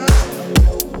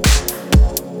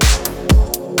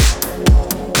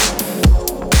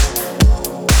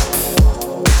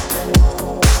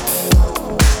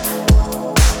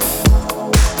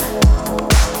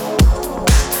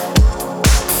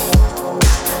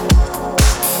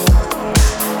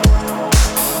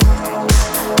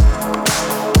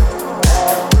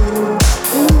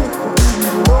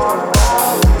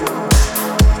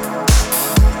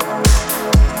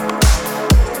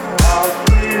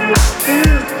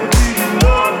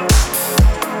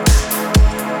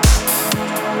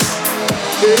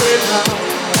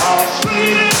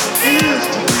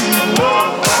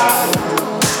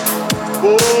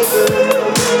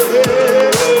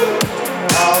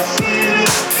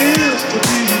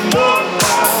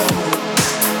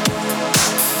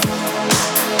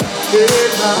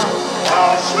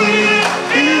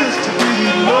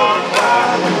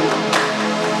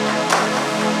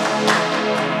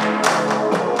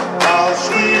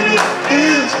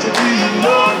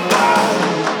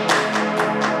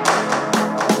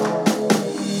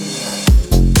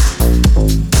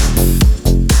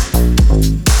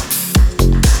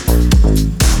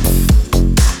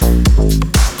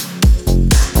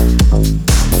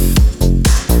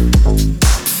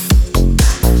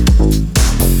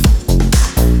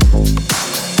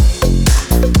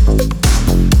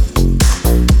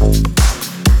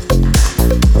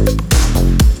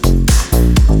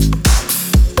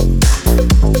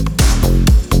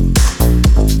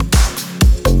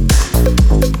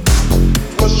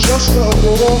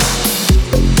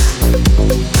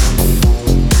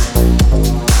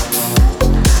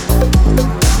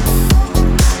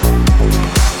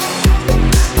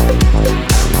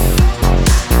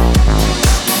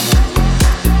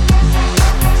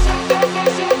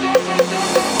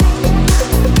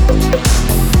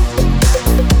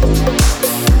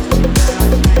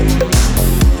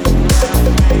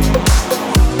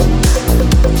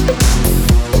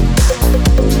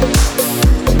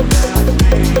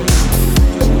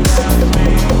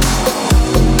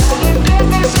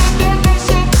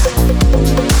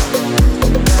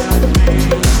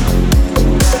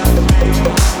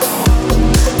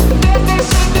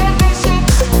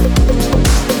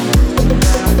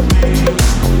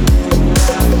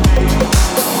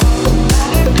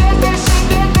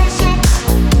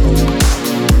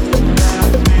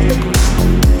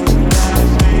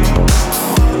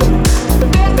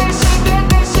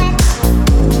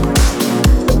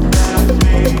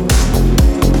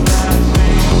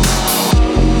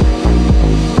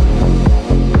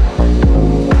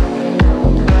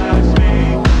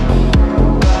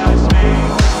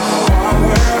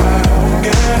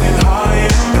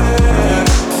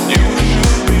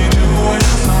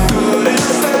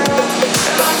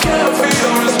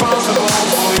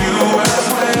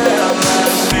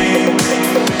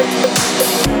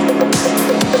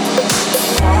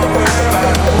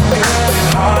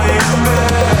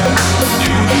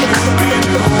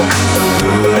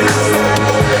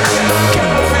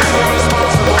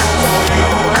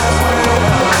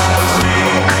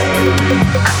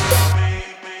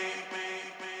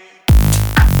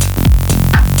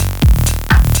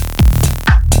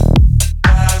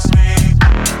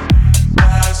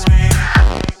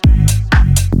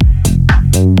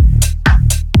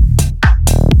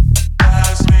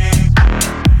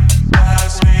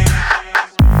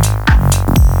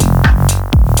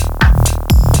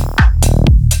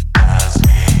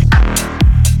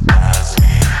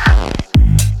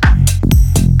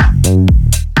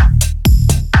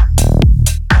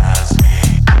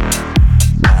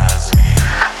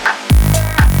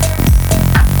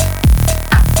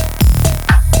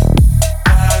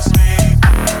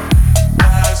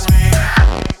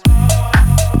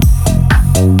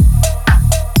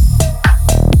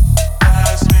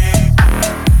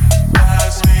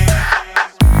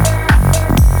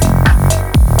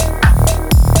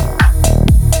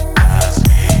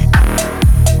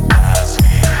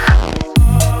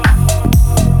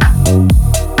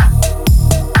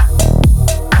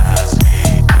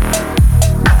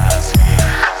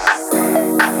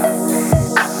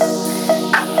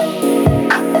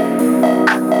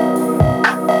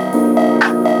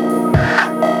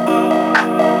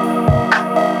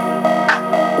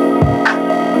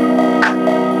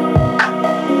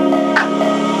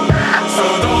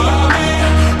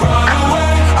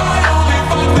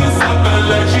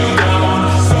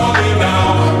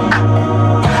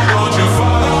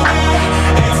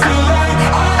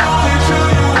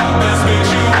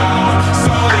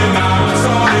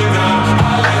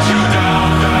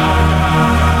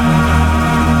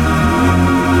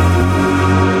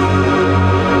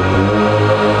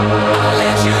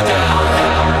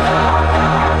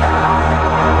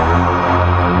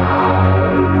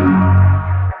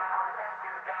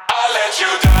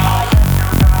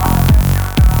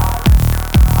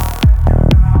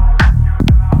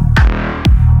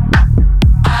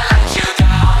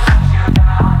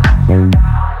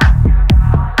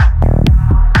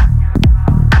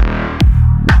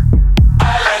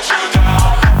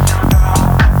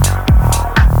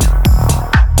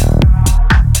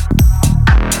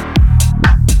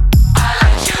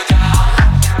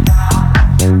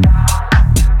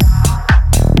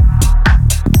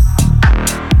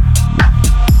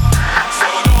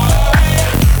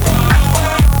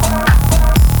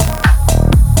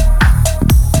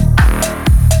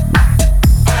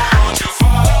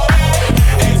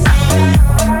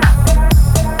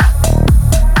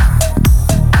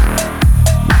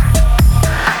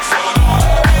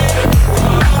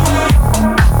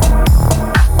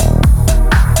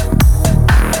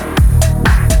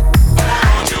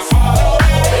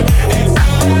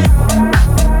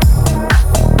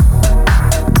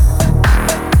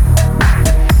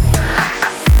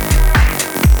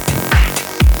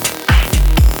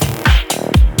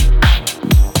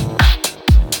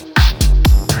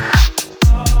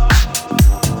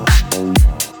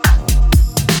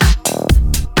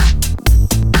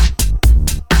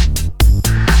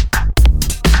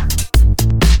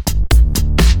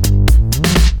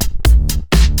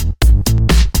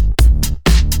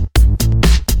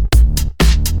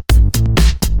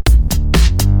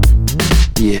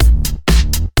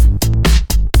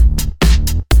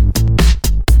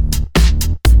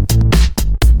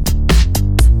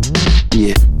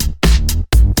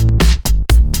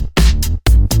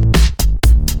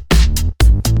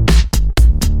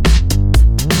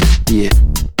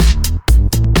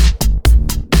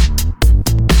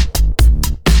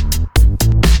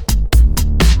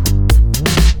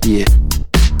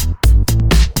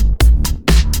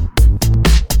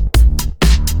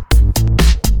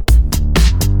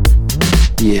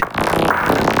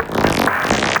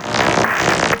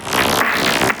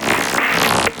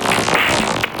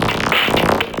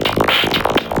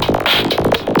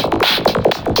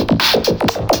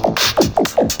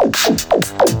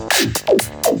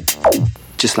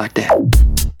 just like that.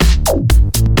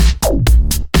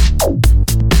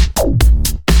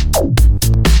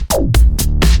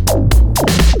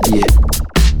 Yeah.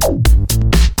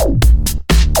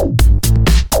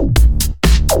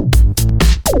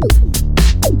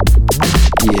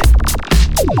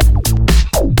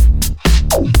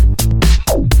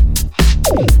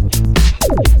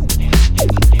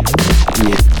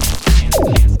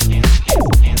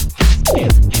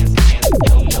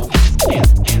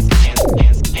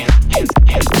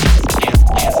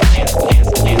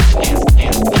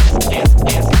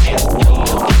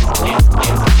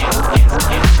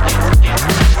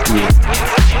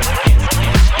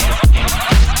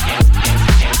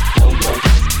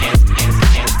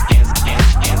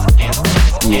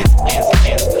 Yeah.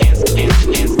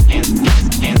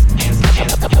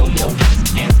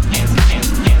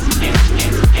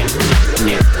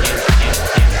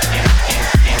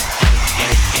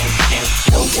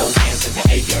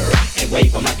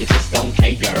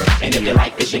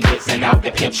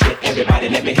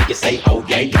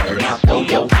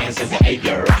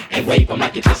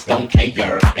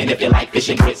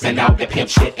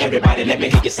 Everybody let me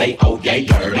hear you say, oh yeah,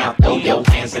 yeah. Now throw your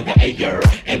hands in the air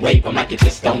and wave them like you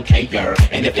just don't care.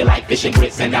 And if you like fish and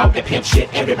grits and all the pimp shit,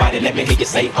 everybody let me hear you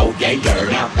say, oh yeah, yeah.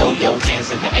 Now throw your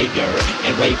hands in the air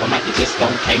and wave them like you just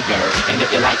don't care. And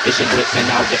if you like fish and grits and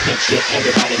all the pimp shit,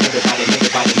 everybody, everybody,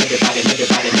 everybody, everybody,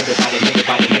 everybody, everybody,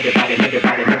 everybody, everybody,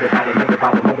 everybody,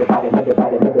 everybody, everybody,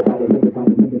 everybody,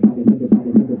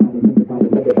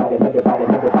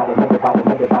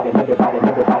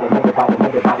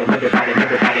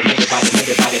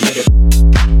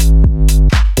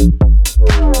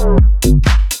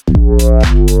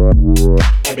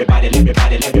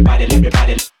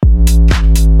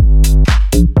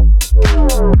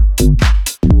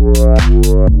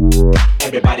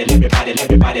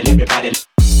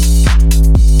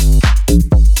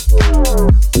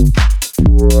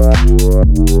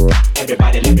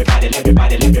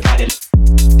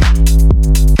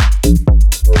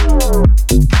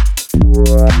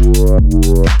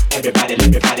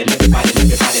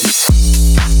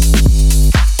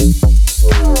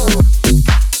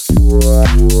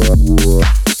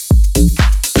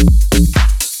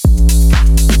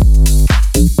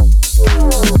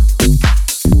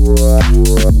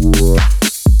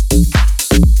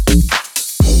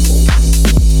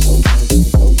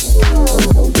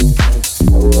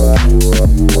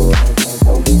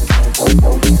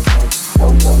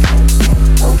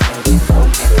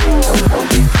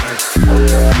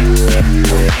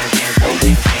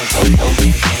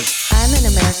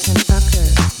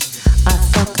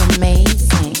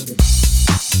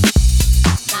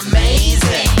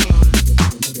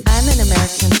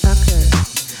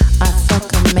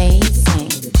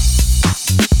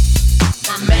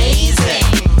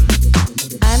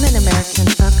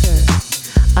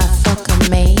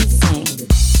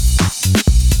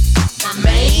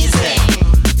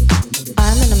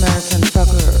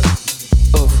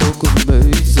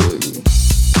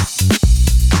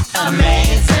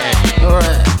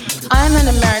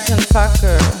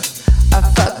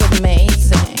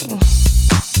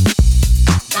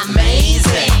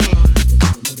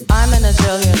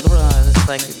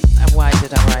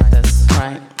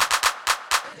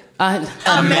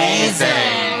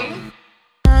 Amazing.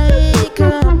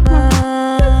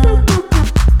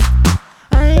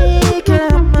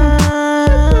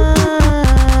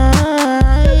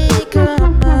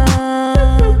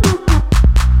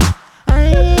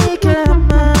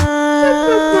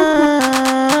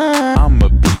 I'm a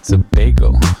pizza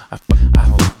bagel. I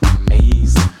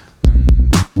amazing.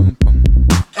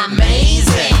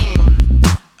 Amazing.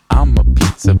 I'm a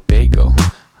pizza bagel.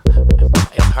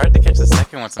 It's hard to catch the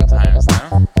second one sometimes,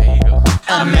 no? Bagel.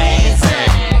 Amazing.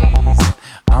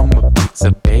 I'm a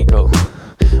pizza bagel.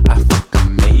 I fuck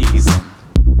amazing.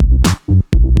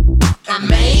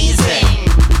 Amazing.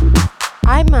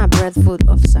 I'm a breadfruit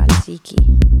of tzatziki.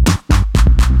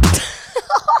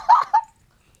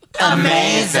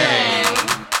 Amazing.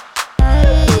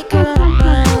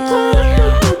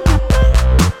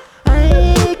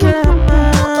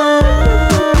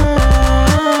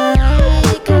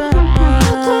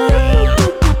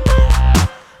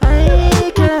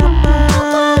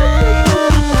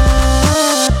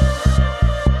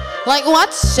 Like,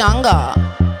 what's Shanga?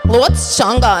 What's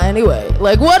Shanga anyway?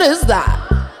 Like, what is that?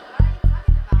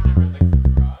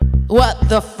 What,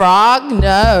 the frog?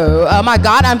 No. Oh my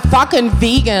god, I'm fucking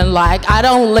vegan. Like, I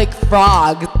don't lick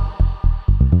frogs.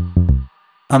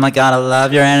 Oh my god, I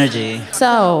love your energy.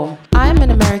 So, I'm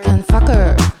an American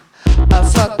fucker. I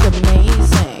fuck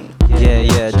amazing.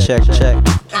 Yeah, check.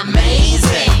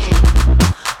 Amazing.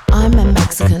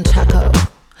 Mexican taco.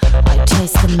 I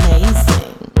taste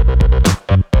amazing.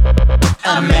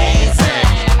 Amazing.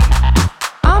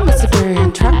 I'm a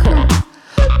Siberian trucker.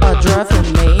 I drive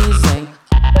amazing.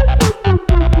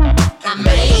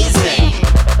 Amazing.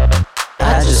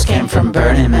 I just came from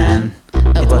Burning Man.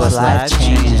 It was life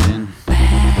changing.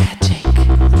 Magic.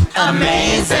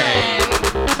 Amazing.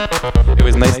 It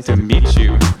was nice to meet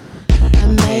you.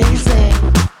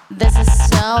 Amazing. This is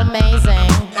so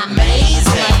amazing. Amazing.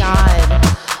 Oh my god.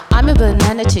 I'm a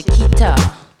banana chiquita.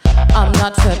 I'm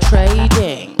not for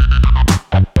trading.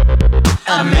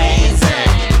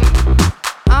 Amazing.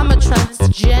 I'm a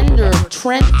transgender.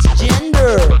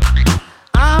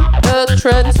 I'm a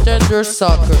transgender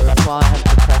sucker. Well, I have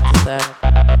to practice that.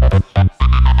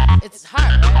 It's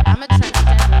hard, right? I'm a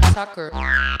transgender sucker.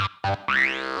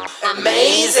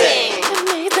 Amazing.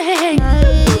 Amazing.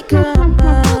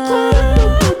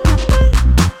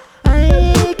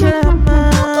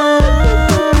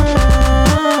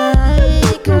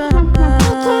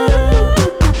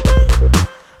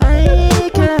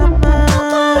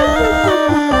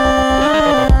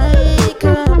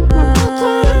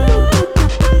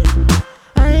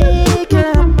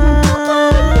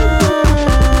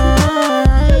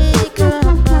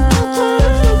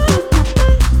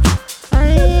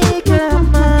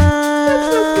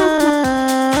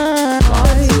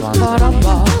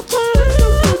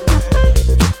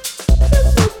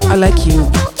 I like you.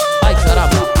 Ay,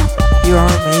 caramba. You are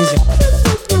amazing.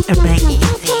 Amazing.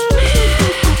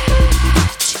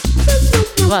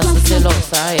 Basta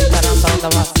celosa, ay, caramba,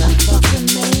 ¿dónde vas a?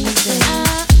 Amazing.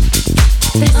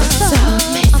 This is so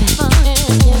amazing.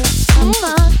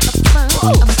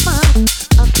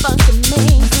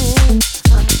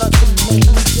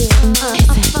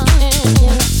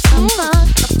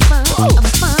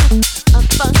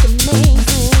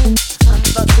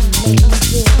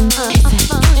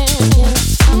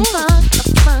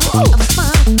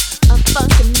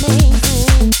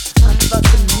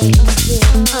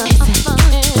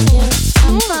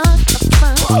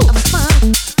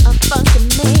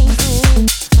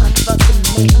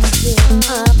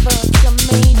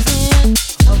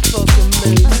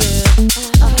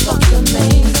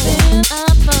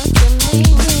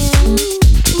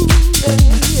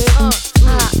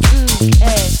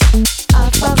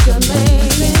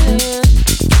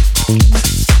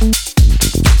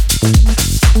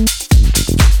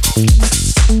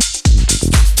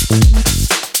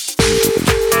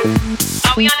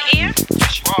 Are we on the air?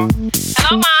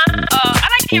 Hello, Ma. I'd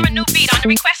like to hear a new beat on the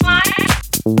request line.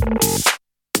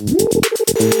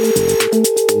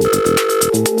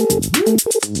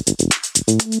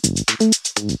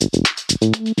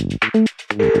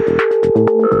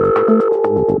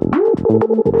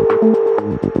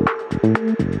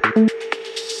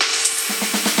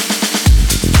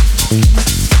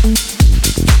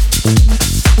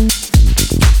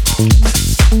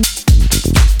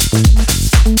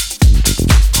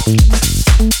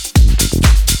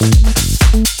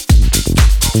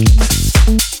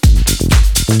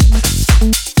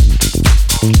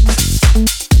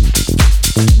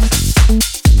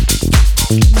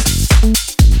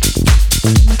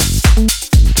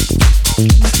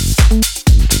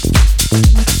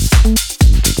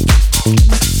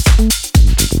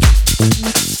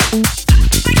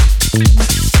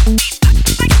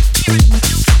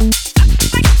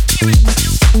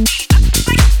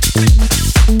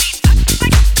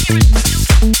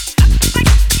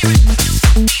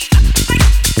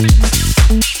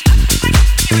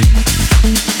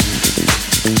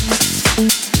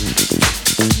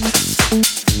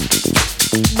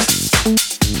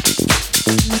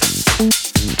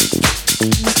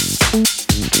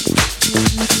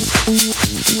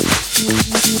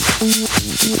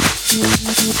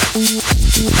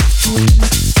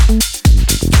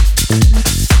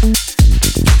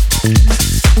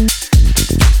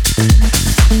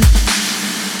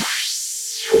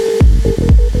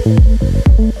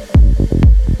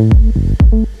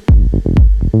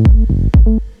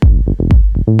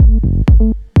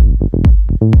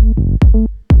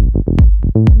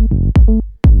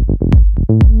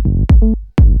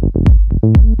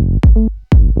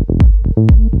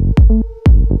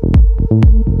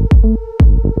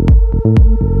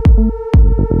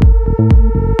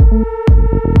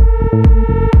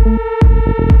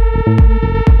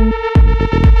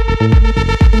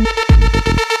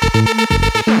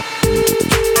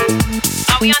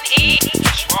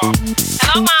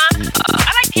 Hello, Ma.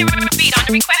 I'd like to hear a beat on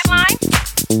the request line.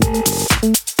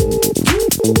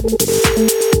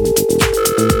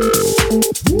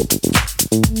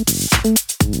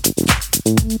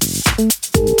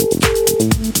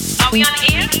 Are we on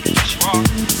the air?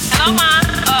 Hello, Mom.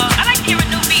 I'd like to hear a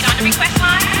new beat on the request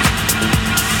line.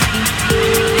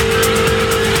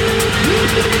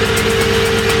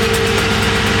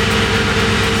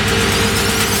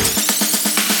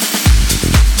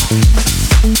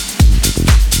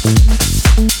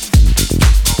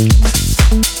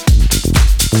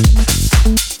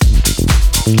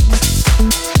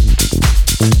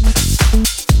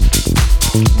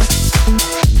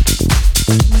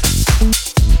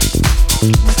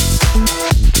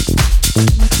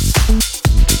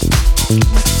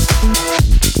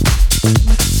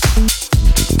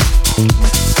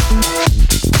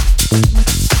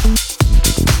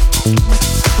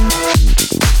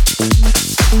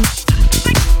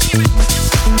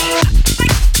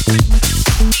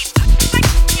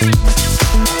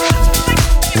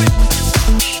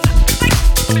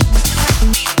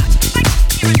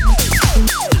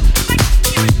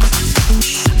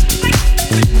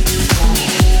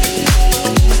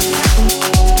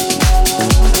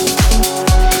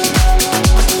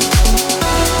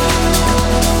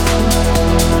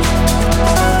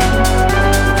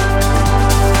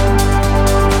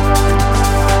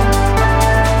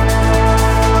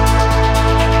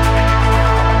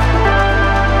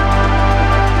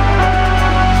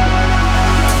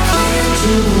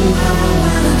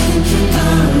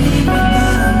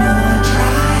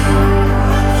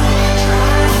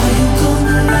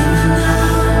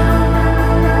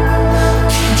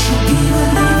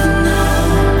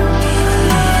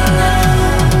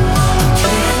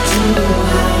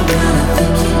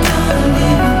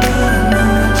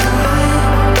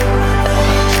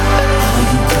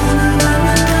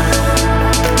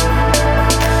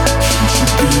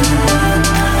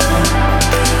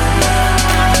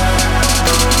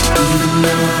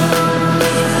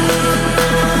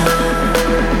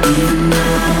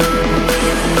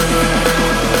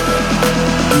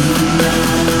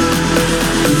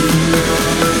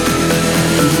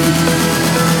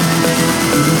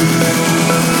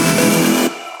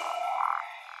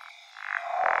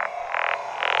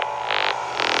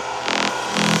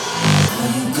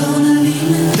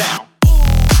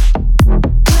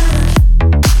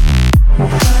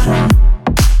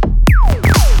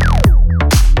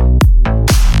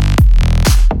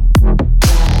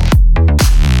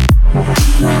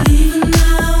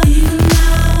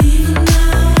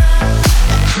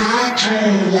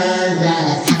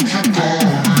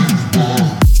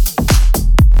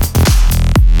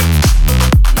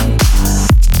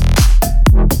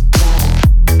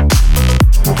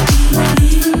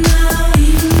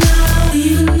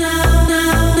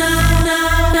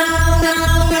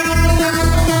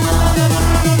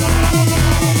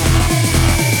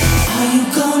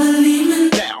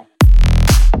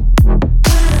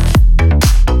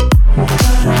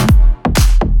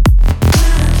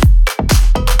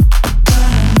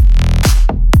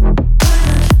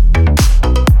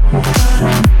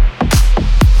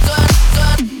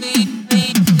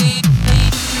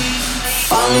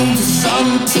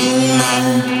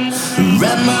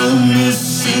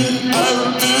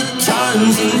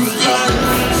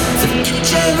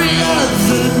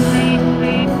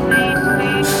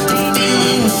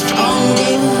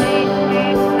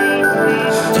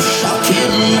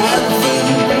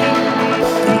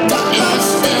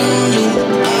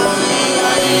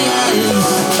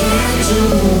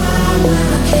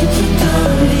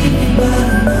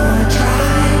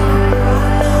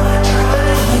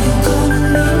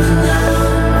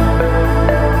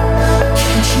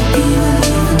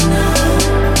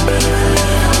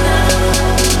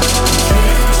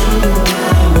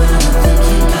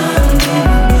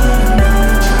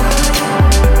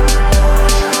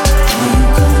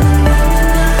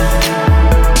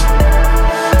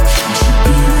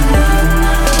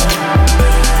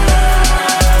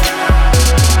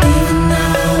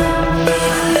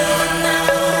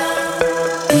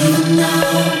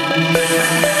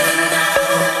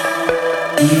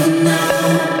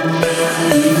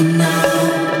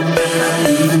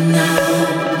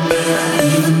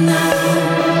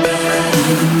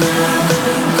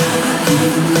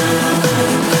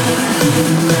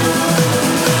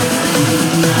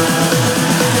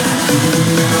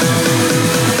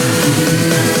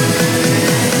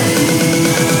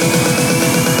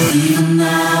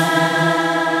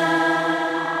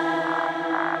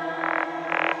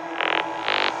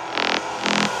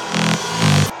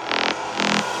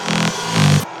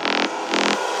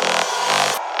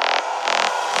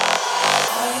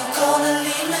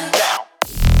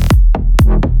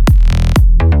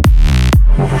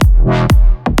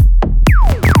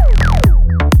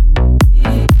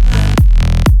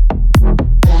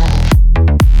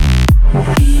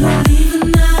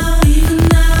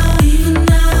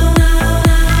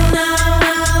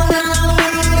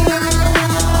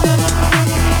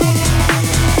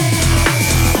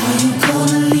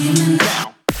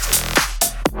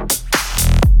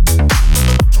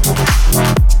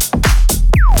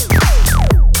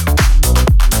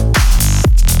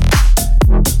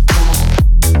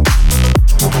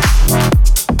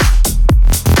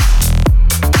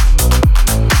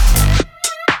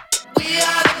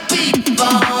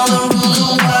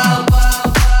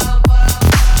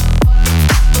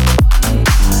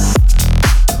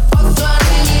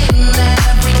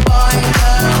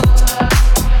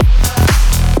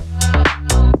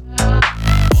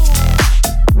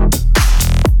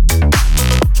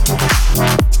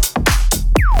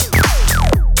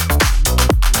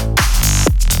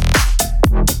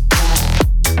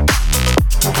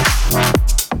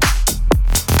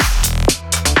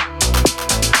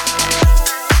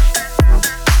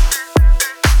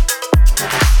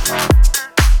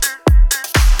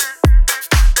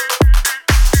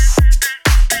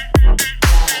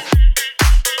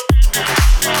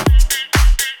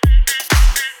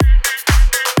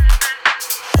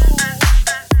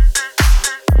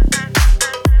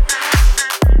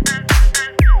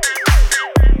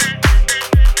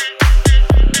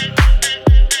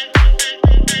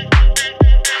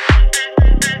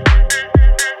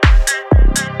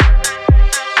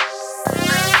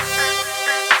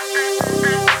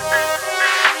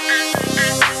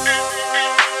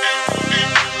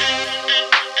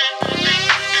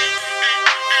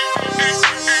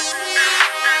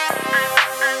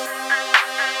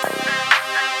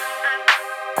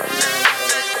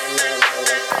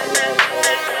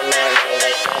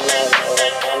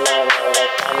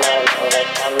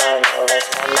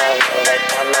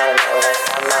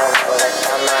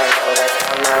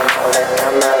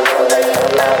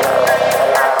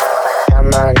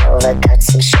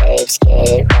 cut some shapes, get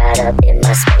it right up in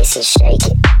my space and shake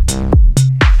it.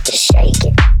 Just shake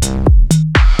it.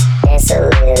 Dance a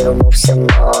little, move some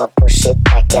more, push it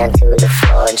back down to the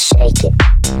floor and shake it.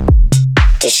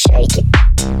 Just shake it.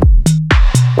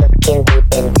 Looking deep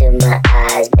into my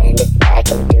eyes, bend it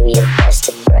back and do your best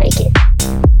to break it.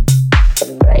 To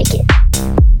break it.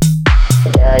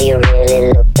 Girl, you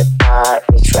really look the part,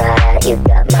 reach right out, you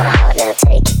got my heart, now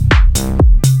take it.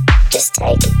 Just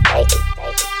take it, take it,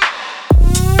 take it.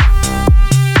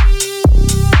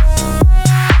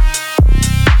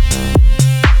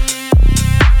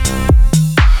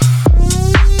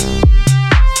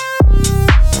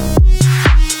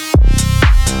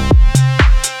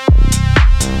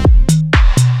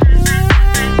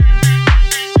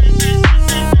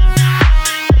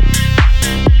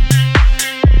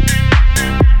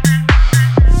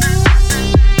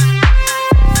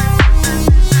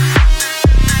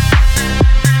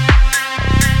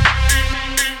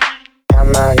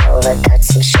 Cut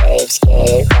some shapes, get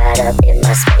it right up in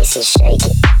my space and shake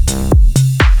it.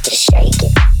 Just shake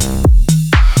it.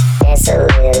 Dance a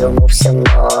little, move some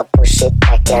more, push it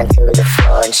back down to the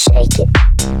floor and shake it.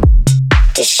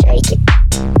 Just shake it.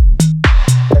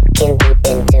 Looking deep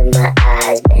into my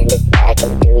eyes, bend it back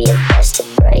and do your best to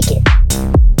break it.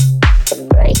 To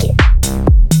break it.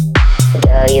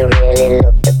 Girl, you really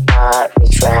look the part,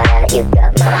 reach right out, you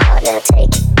got my heart, now take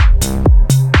it.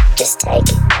 Just take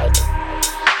it, take it.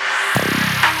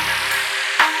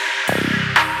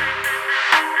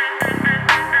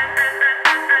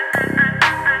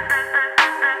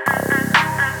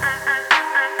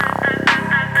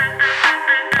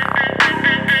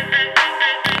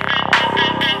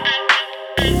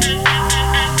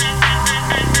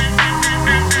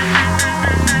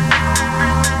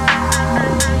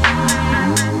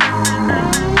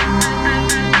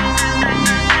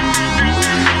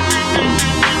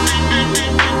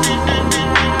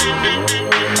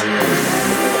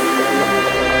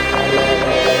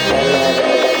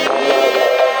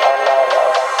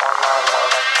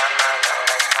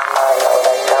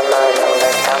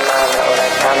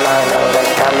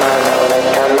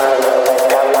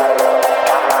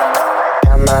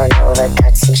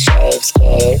 Cut some shapes,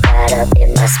 get it right up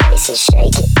in my space and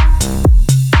shake it.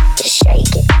 Just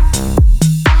shake it.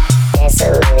 Dance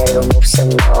a little, move some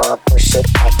more, push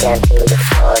it back down to the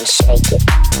floor and shake it.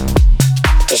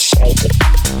 Just shake it.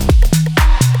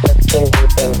 Looking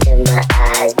deep into my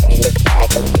eyes, bend it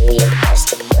back and do your best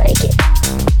to break it.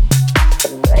 To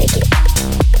break it.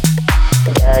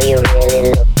 Girl, you really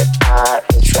look the part,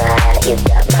 reach right out, you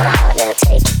got my heart, now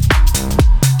take it.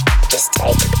 Just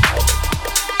take it, take it.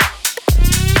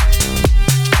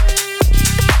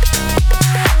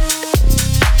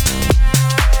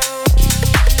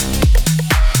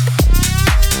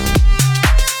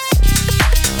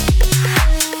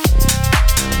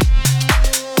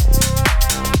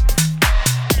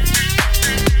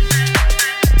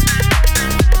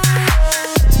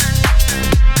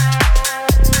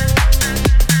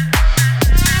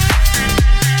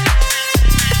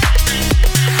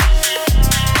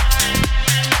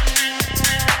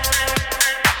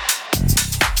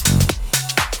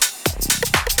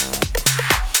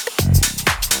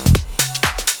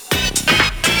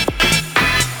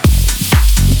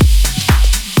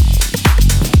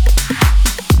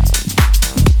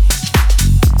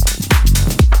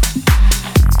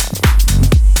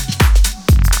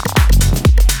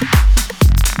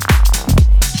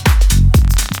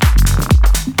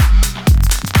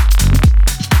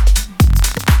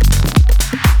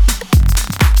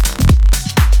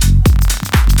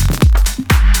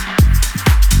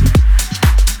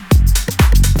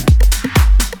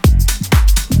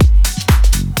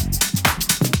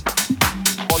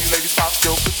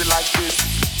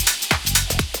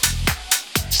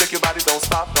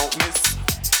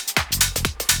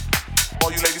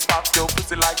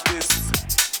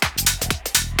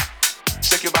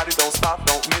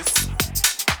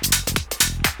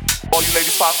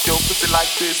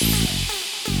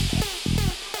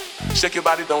 Shake your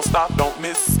body, don't stop, don't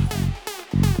miss.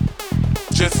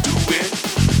 Just do it,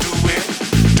 do it,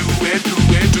 do it, do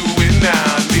it, do it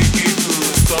now. Make it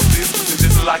good. Suck this pussy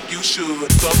just like you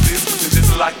should. Suck this pussy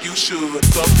just like you should.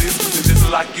 Suck this pussy just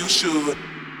like you should.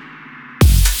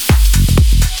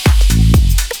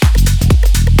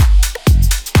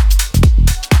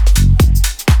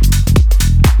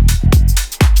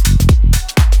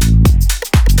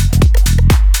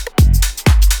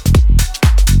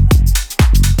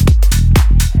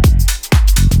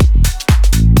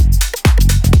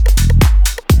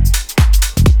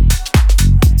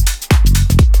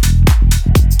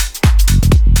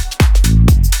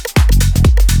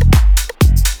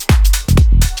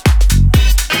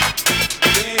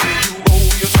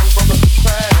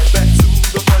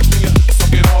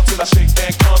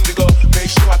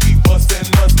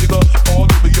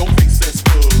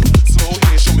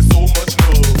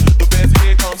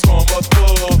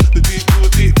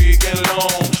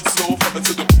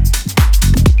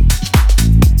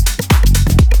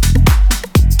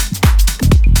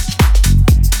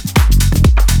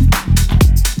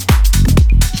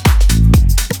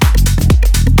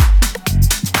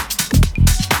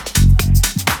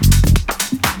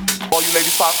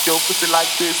 pussy like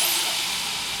this.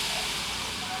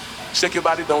 Shake your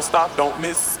body, don't stop, don't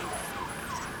miss.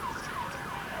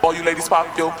 All you ladies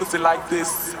pop your pussy like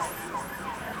this.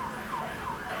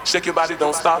 Shake your body,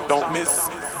 don't stop, don't miss.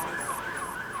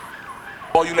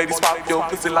 All you ladies pop your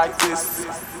pussy like this.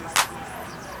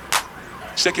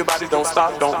 Shake your body, don't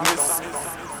stop, don't miss.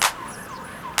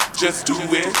 Just do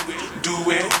it, do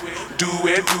it, do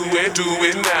it, do it, do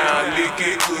it now. Lick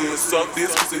it good, suck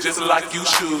this pussy just like you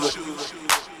should.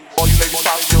 All you ladies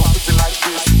pop your pussy like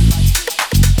this.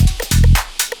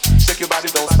 Shake your body,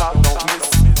 don't stop, don't miss.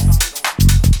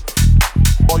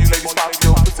 All you ladies pop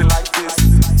your pussy like this.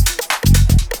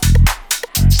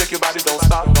 Shake your body, don't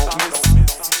stop, don't miss.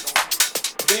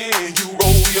 Then you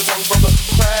roll your tongue from the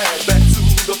crack back to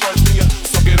the front, then you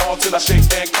suck it all till I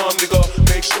shake and come, nigga.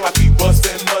 Make sure I keep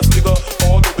busting nuts, nigga,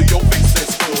 all over your face and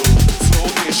stuff.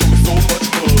 Slowly show me so much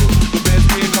love. The best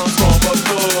thing comes from a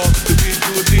love. The big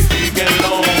good, this big and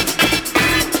long.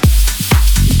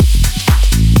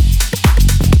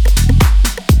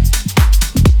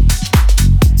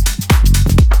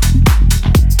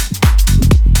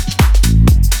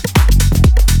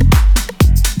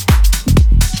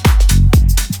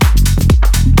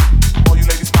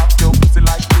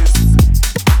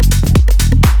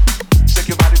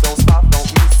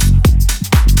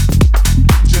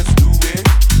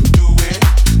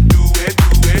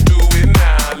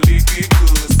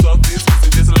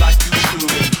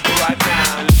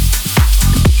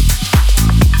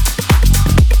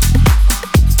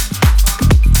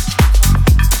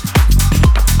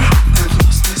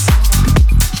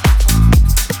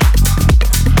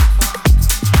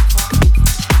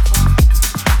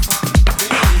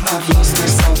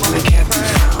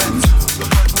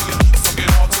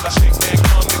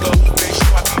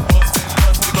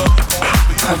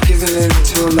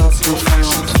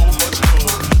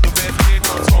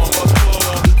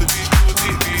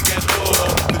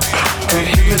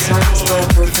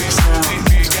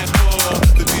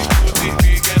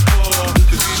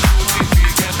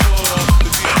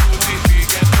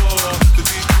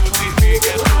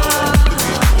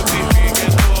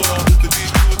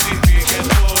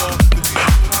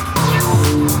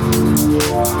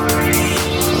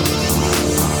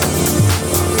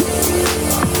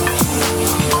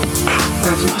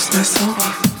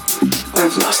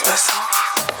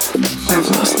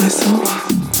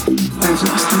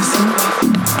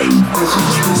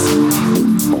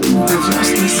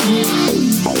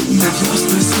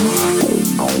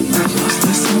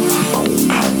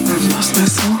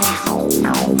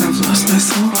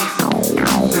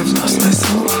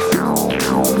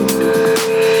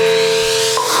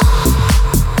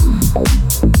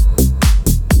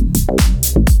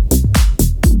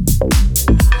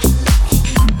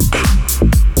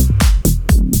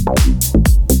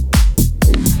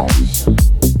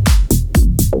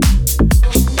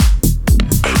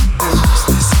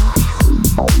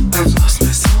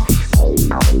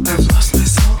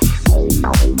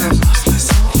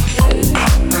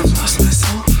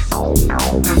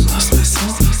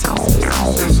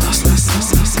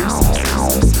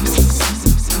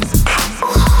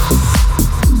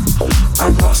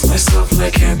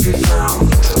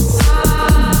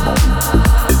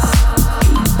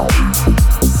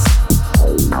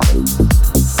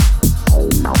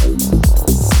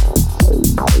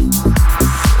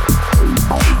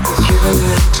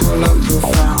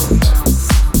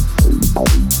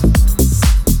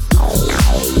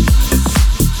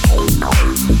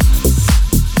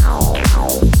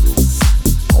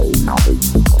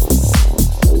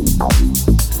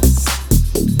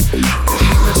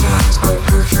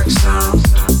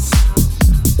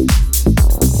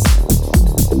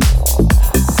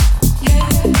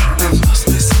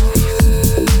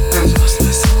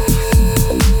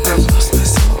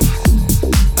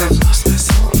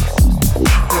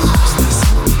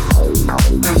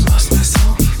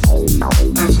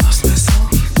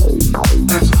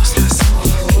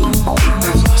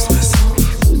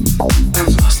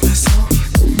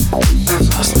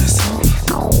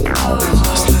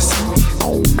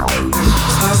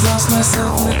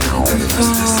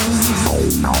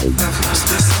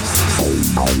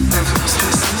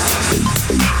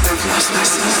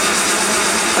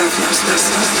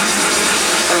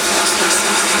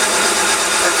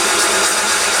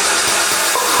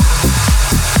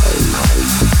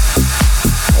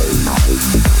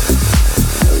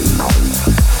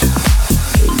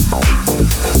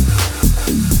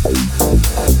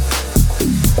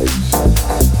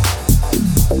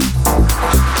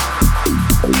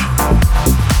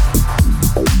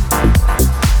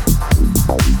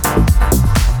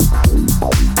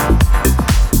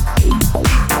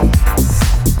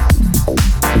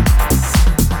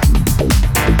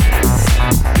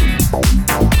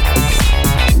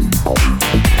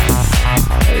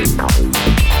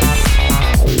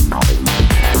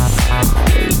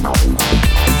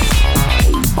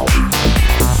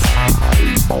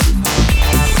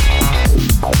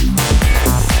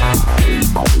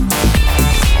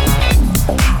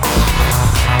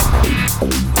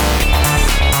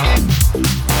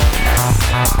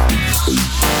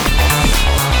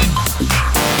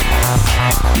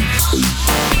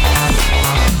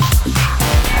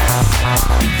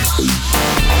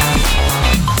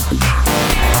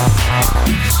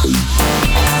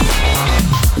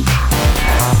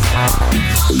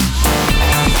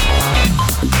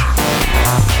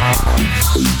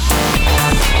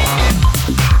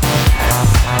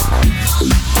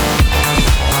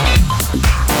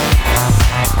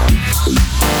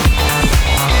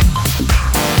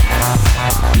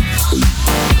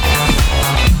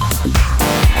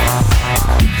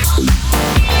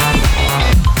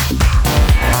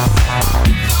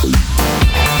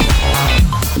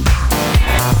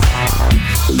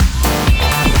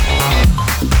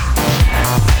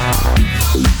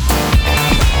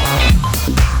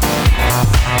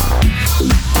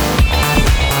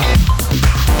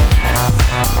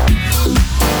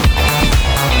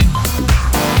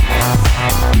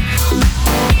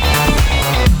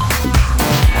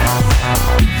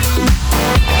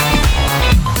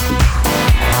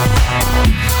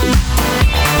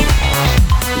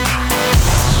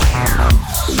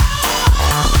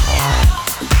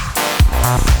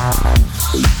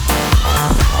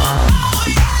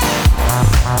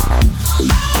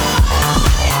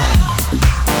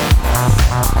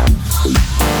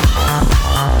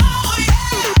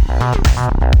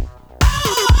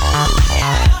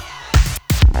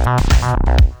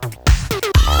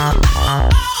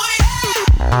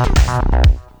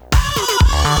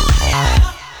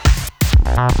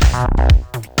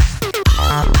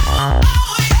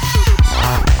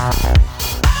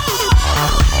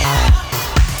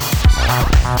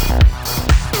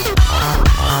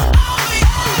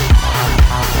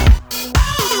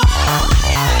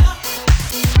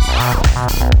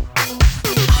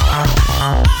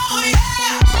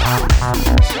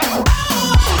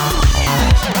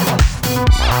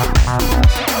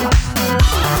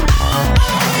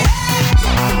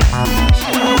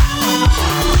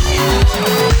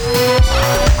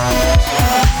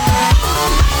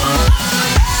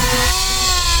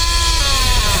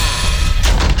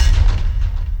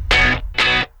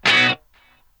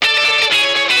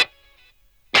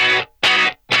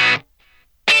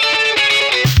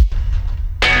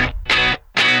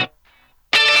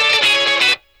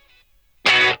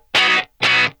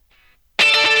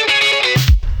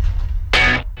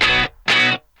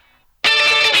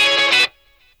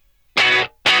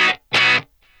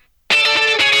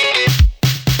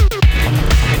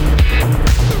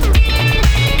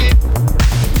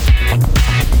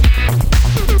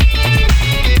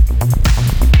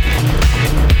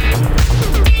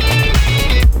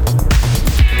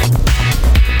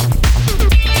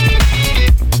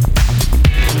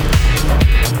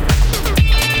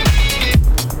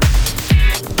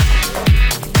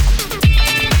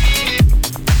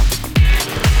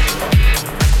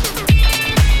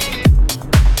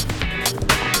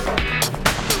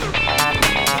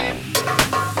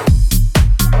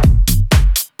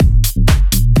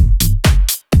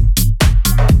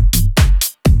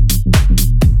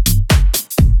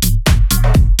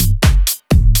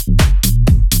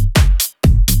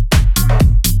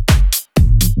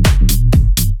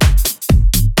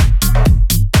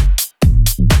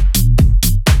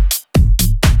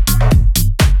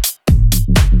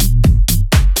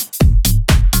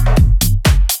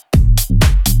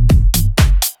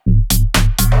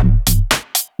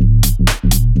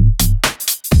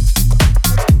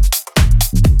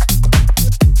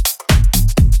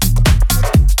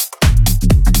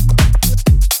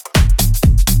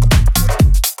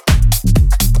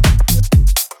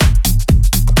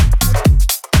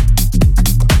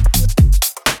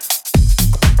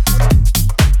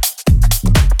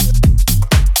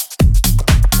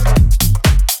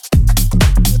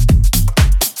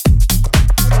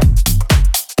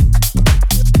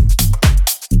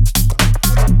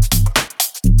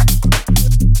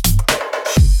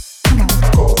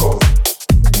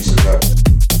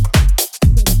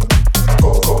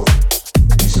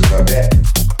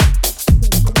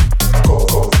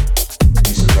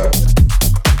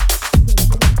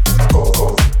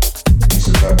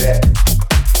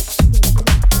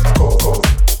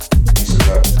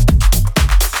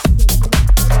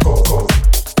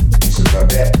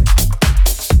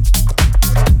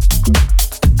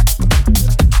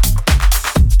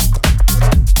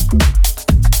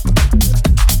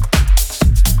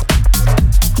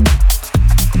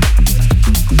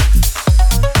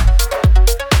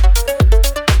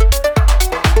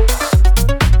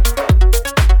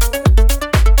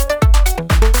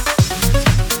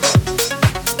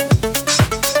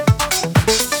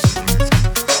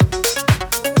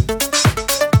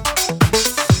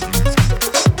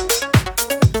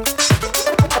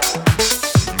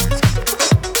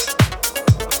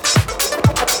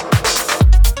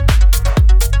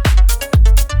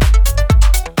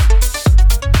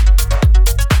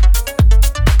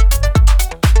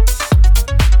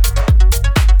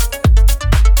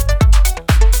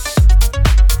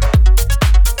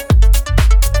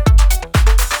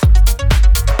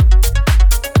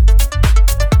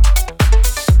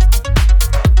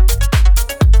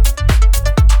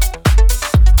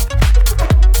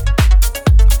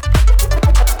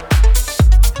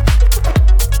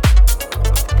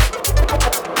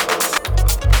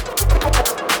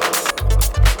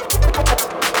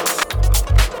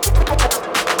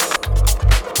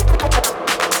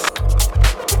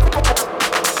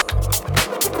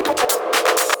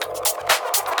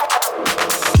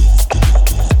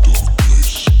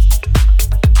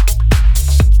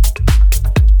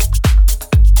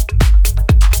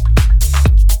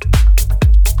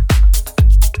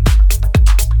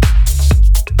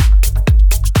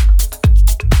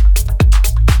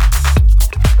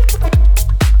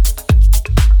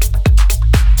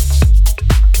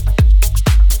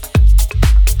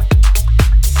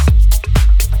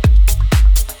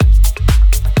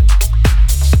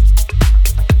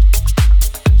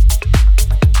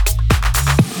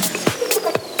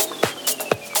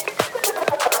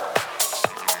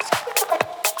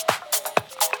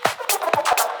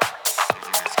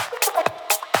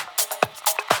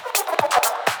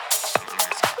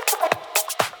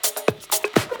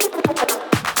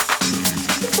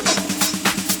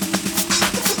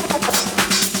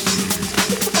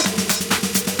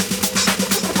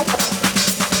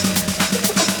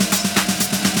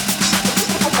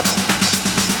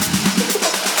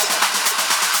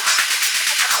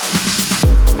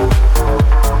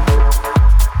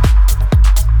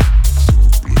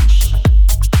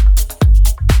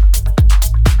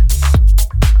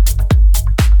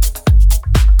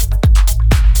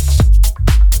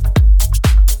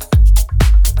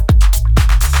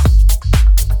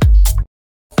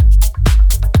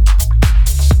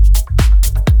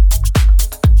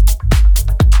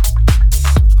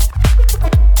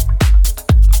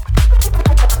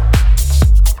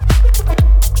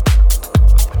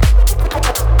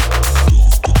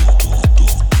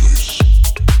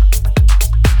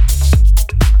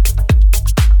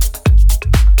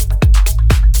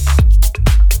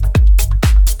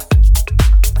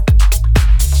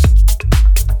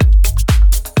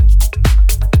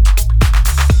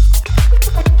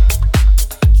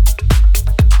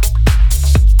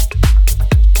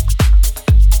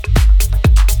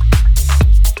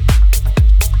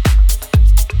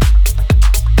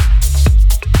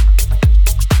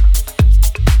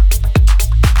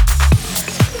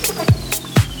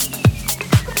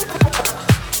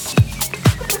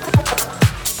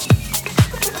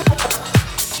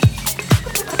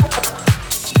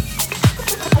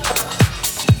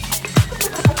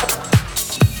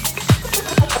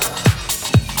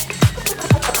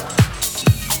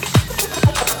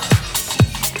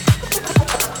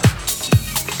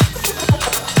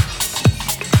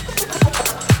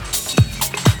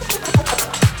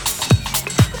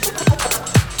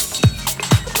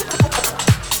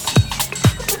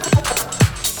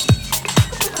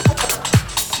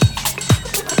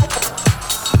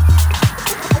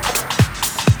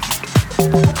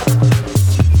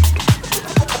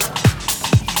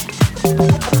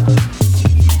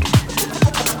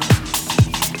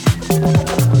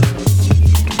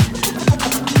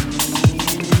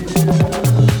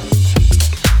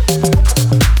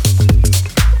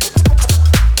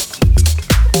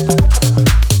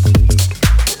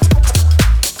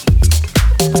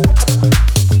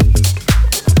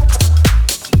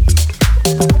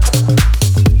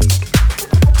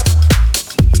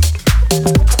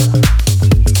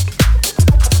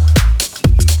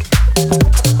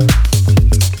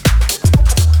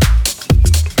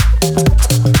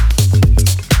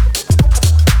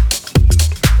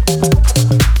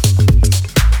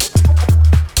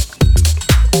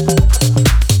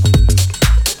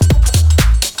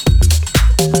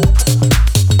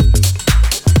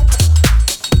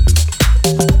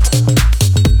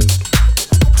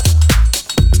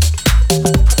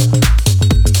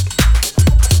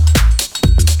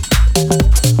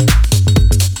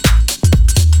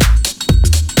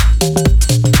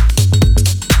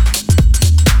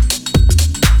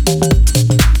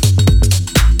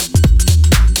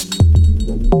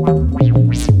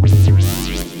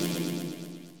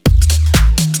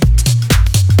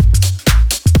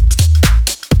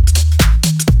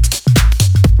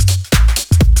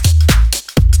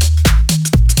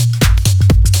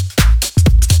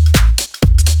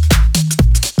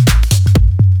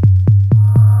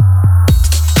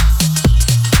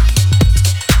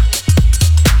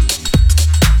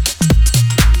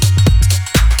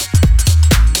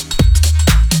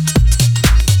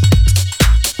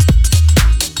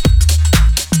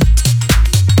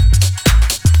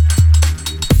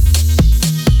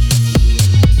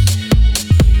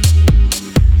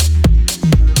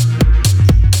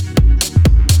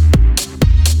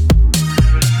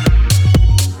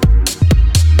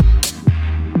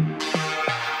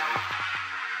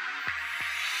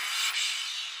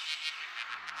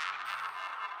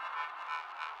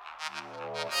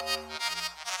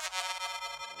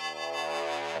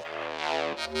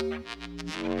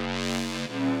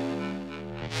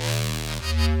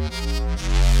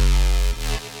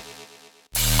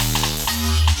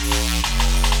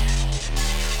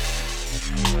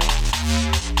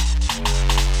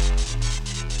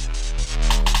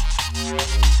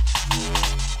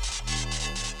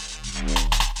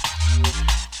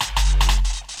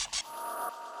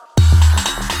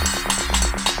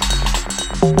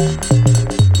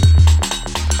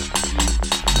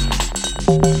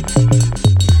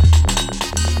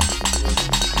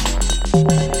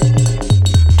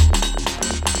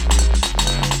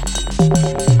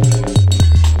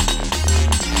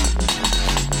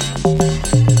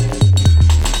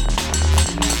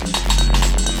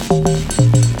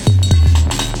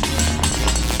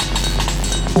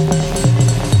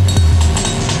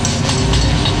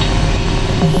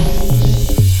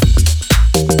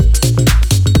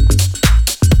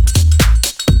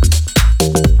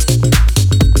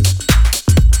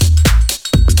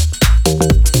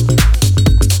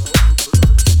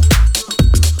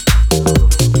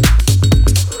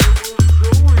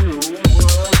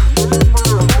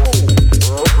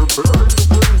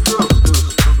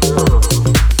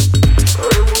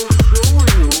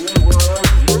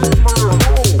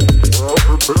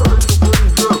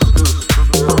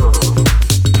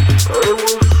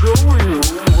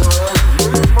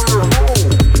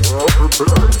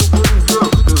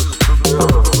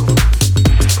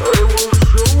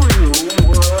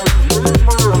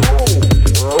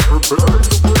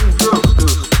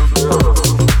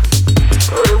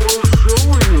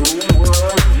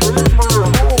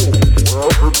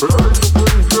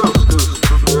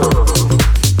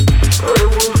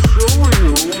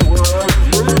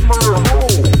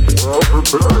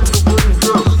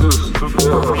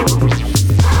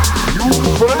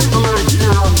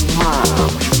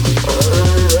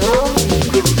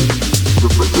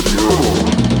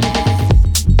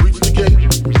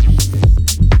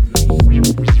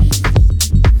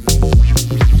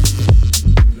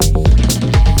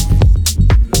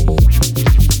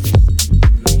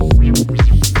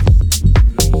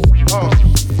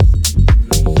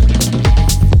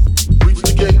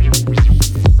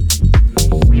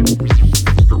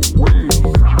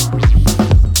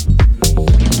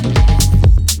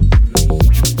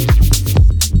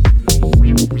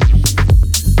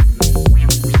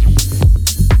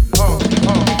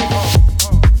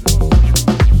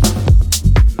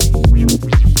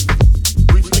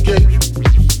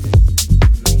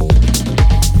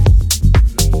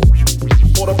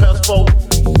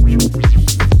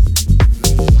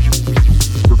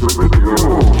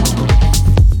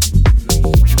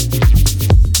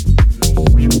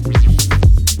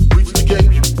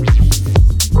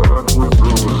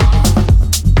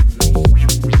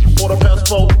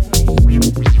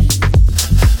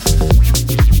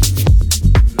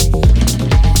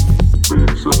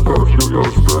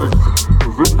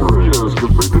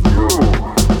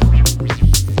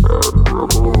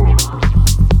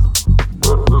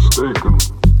 mistaken.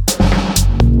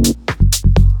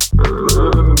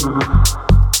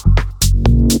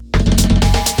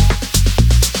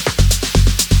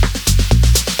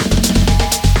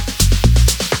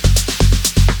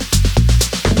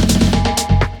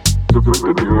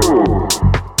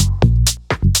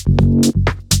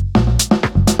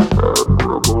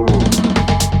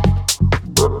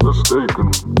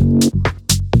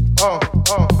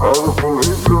 Powerful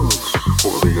agents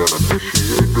for the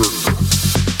uninitiated.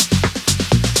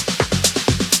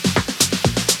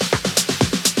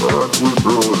 And we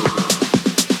brought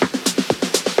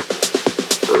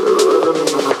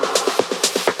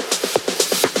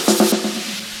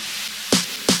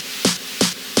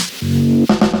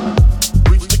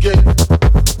reach the gate.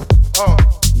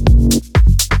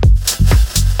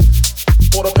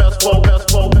 Quarter past 12, past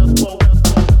 12, past 12.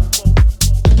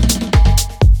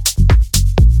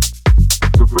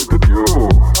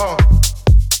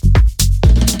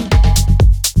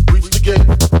 Reach the gate.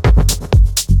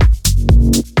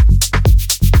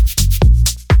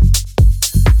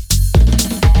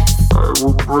 I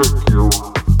will break you.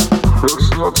 Let's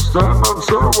not stand on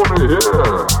ceremony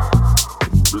here,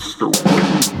 Mr.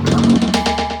 Wayne.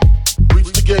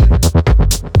 Reach the gate.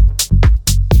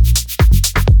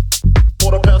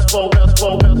 Quarter past 12, past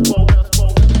 12, past 12, past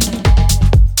 12.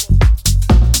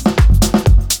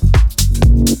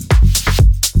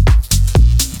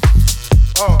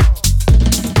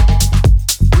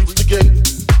 Reach the gate.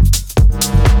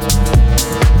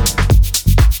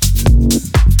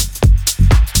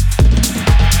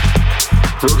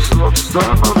 Let's not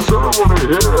stand on ceremony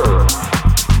here,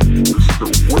 Mr.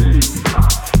 Wayne.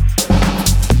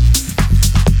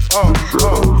 The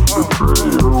shadows betray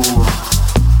you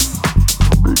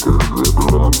because they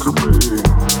belong to me.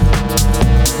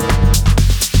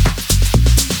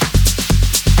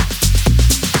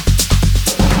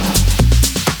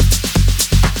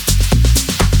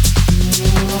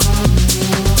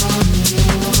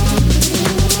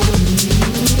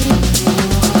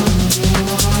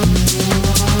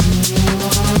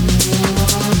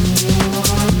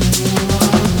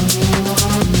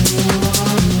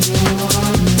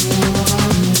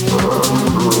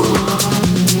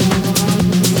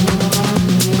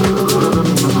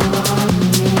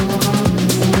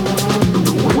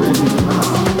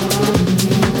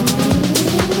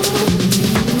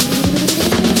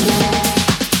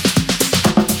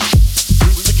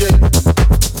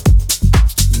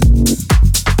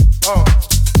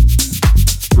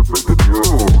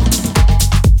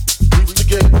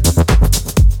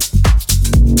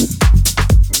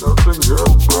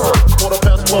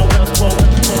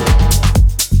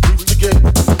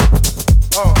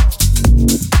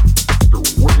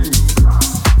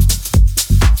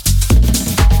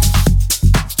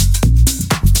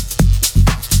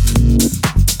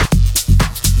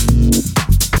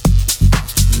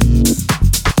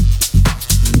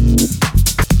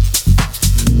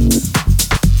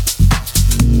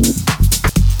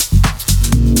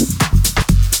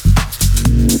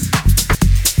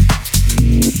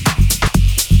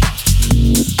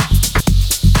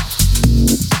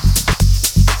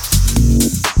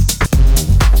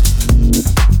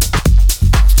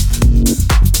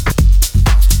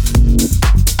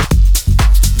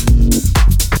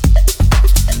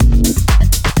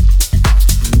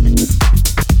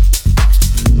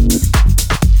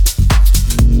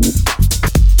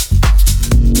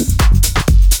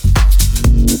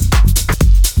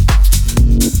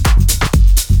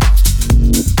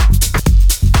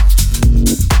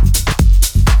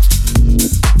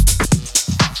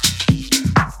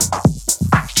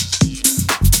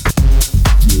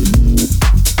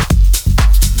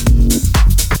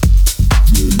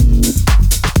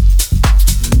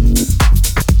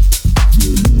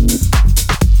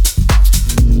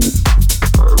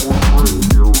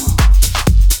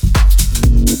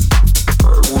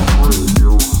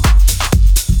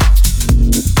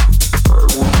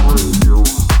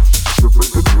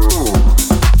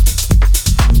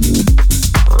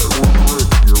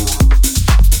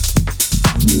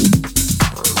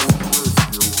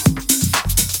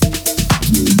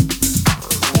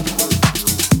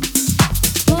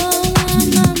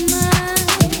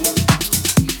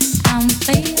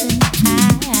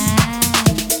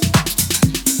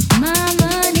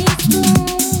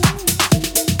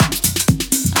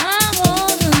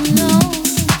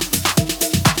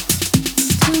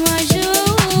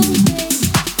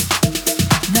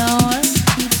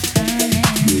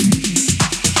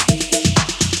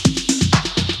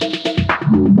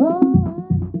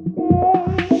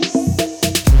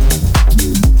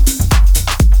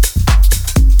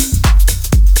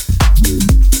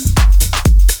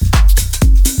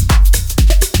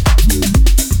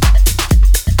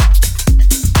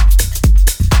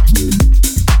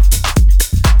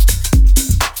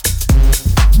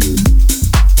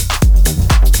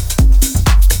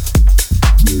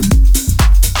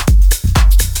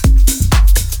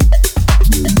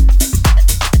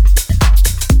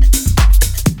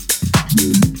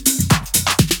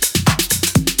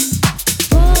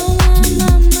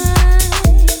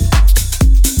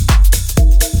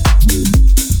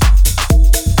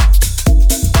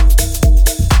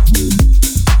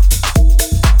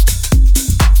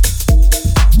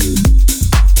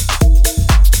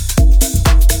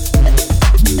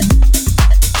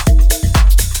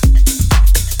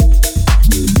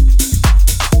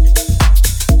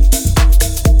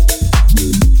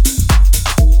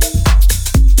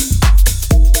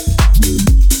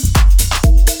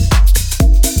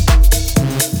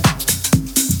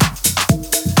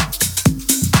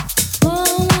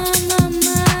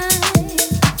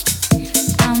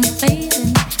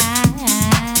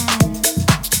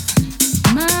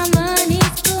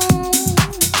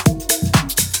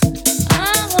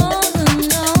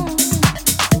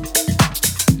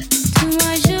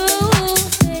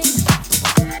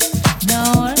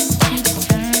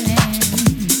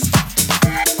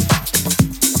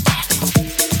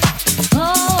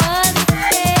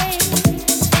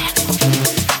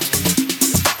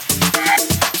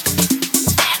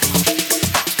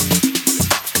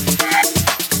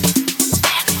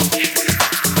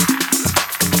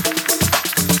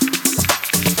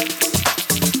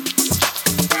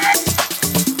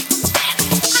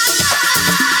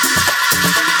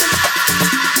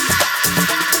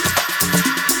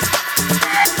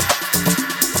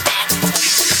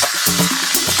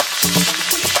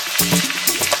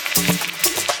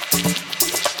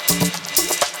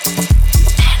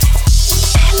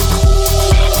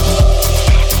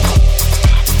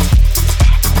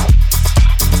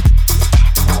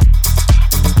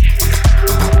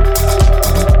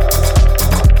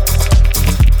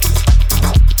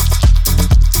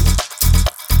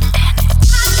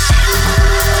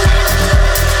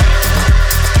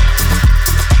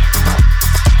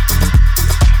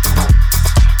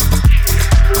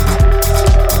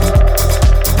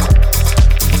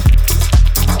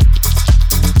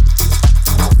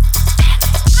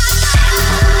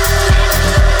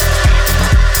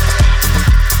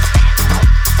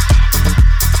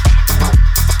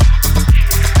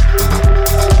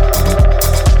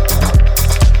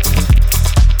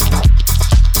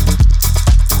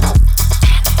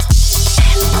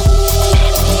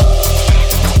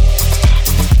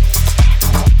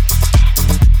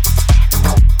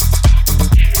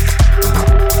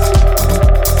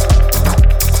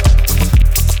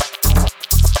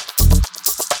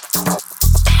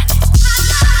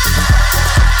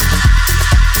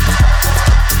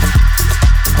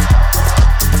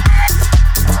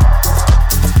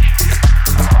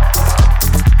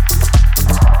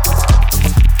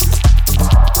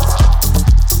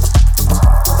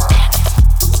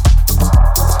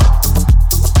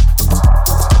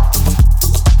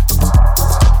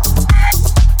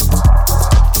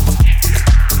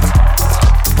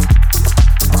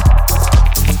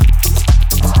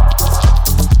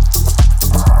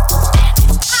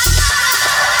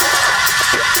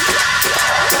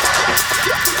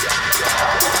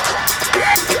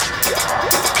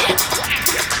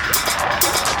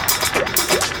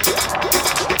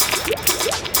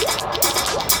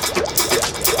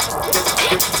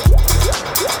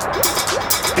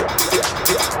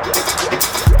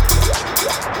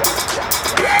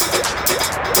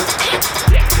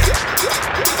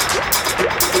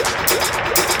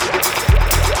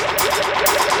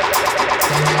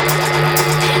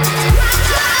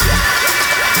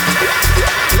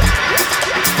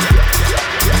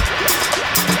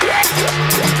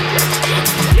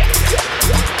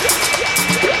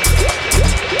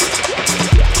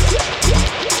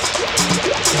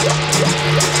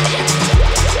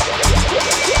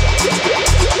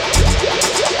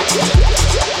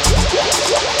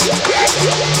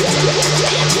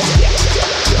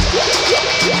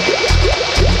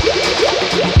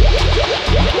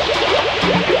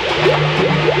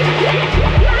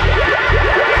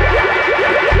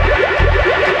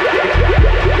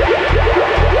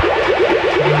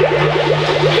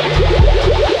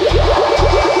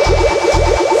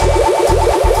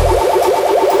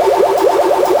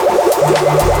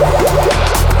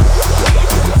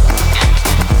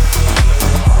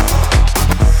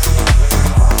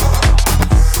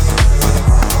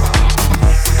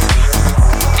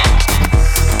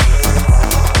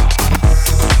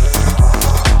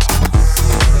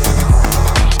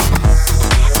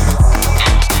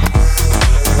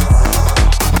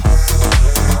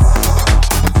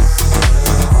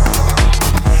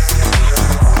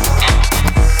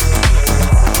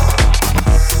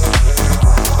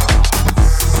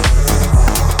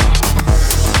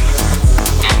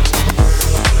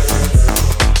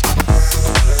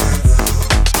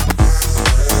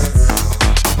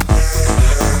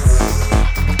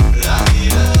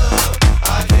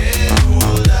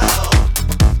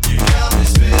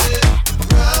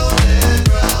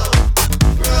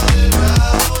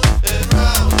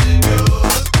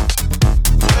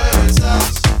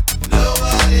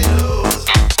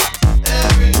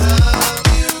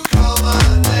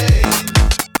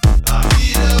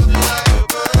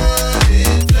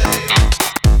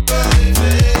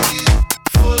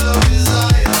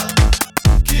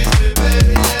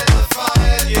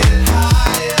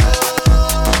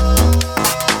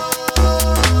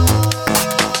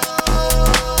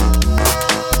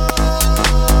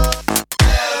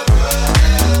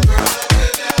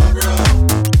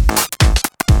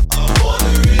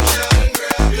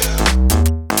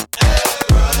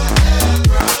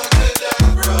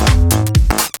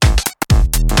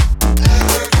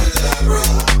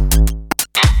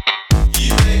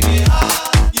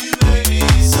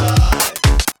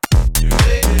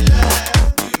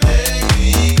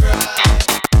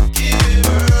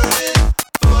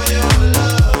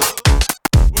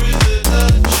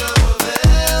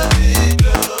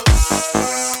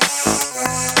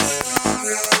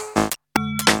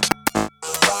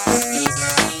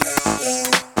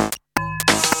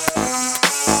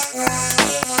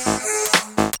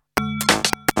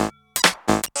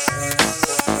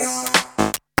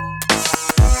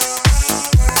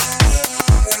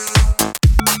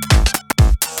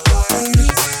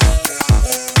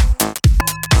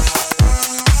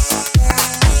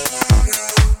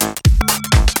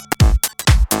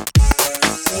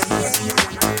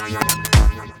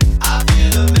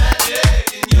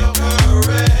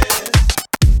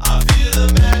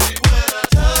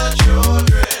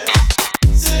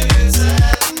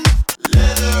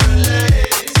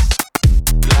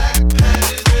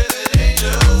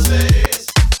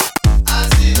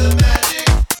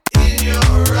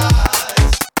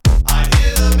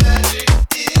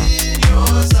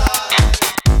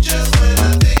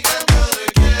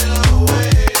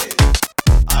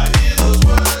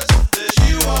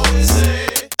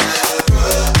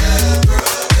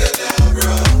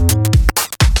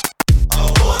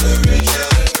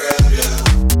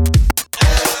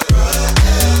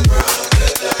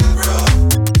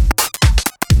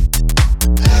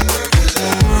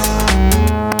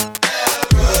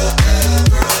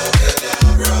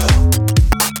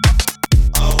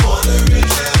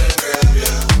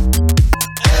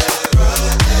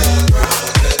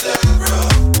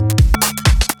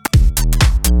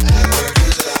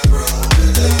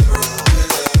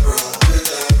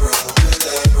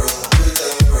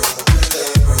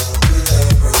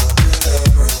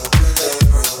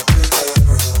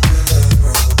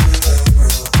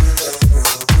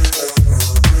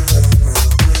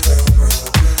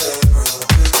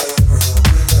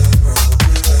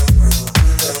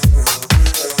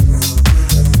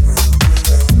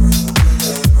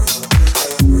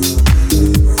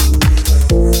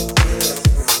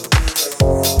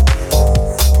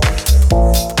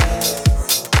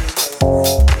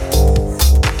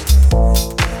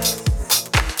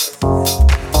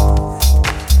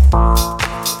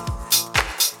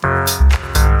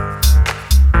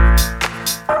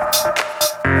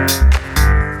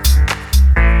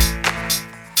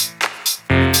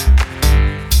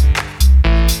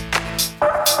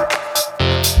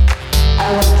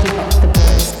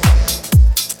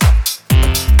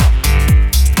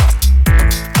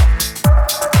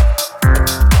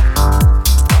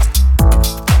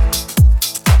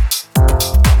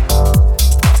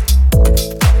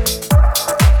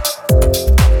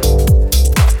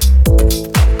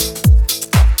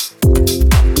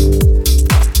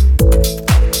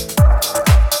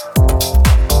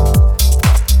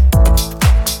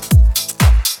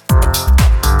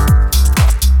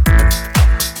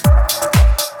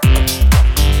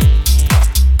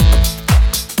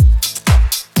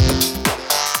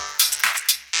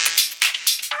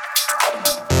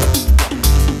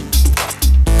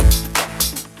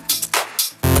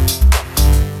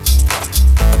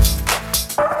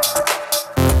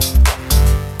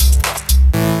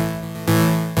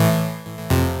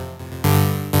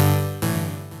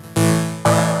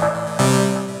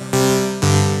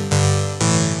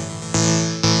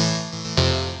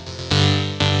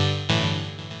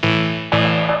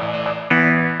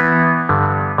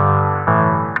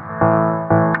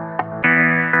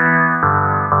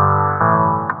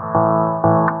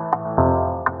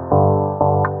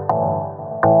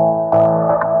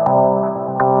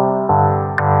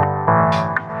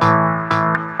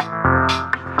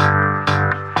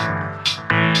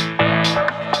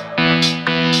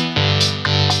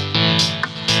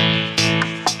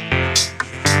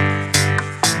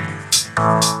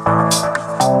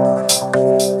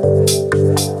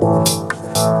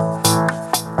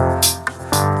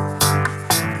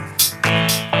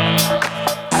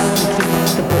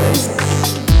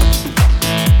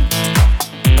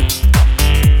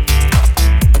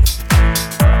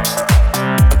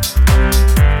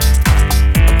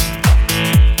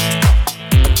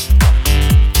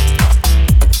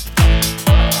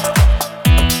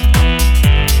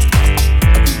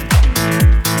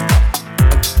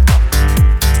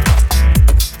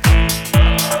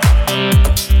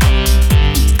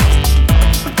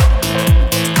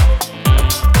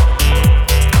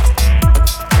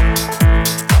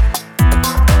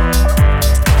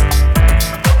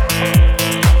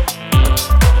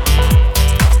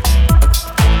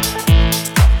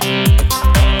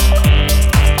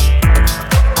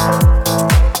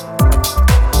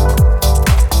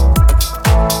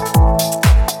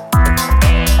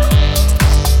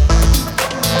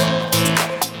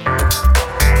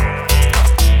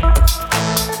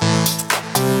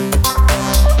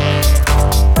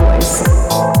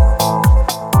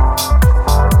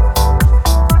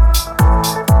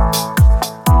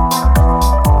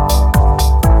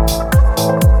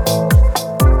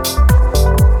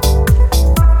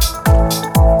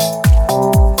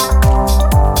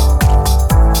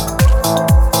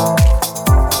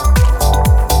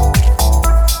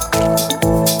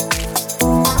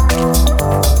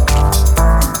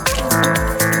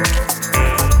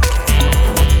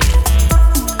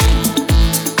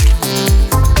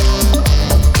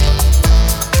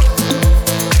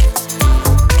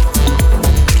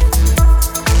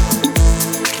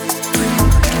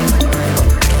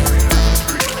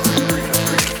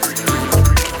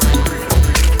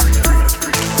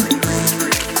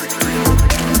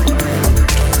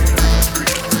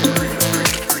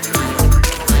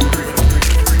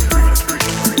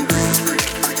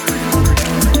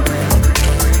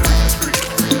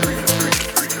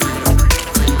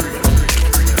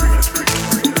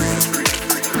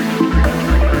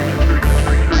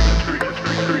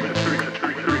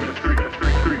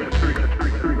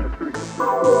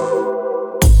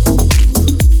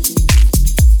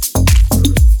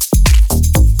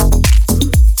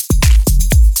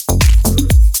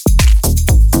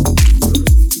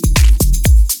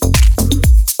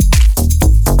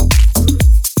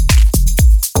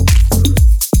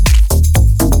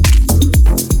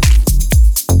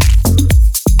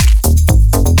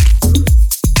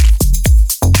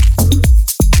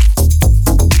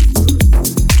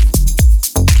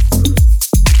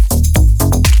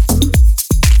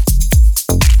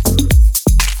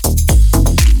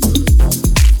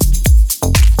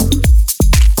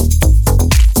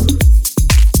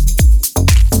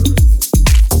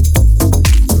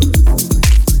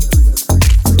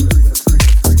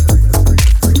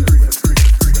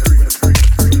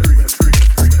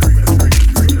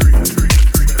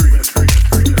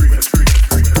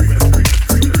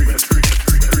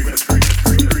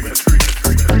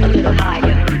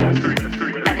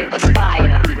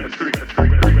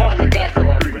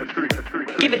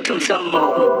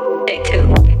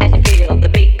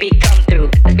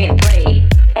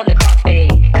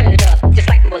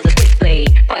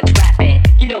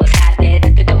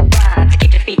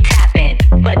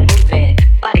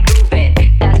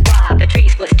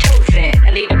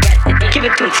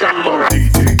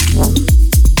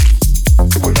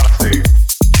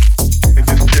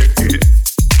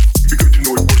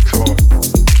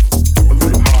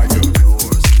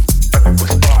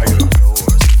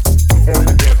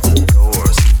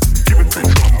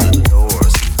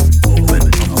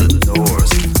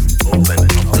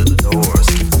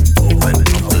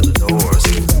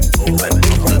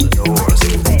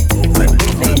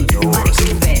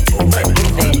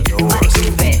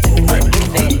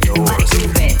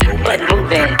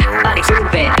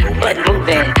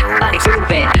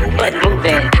 butt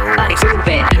moving, body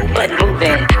moving, butt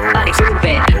moving, body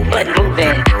moving, butt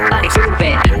moving, body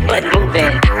moving, butt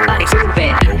moving, body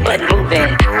moving, butt moving,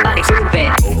 body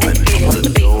moving. Feel the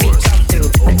beat come through,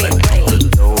 the beat play.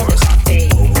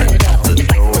 Turn it up, it's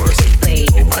like what the beat play.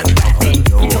 Butt rapping,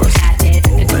 you know what's happening.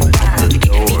 It's a vibe, the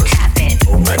beat tapping,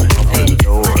 butt moving,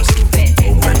 body moving,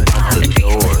 butt vibe, the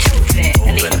beat choosing,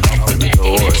 and leave the rest of it in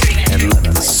the street. And let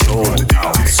the soul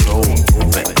out, soul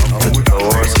open up the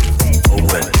doors,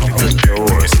 open up the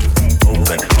doors,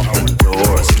 open up the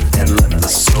doors, and let the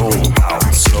soul out,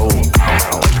 soul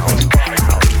out, soul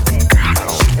out,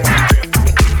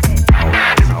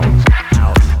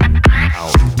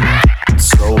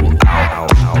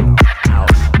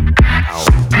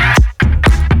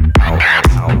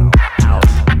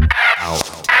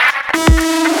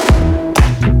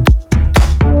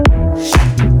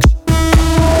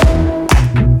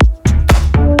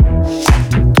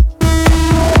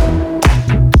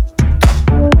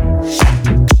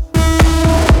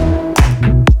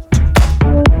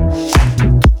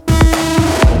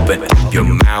 Open up your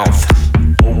mouth,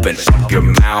 open up your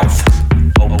mouth,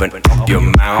 open up your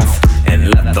mouth,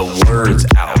 and let the words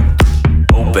out.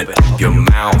 Open up your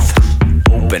mouth,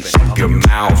 open up your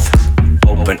mouth,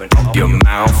 open up your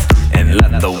mouth, and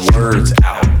let the words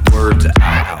out, words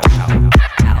out.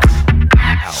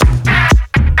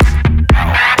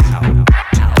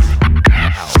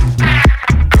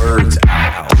 Words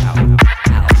out.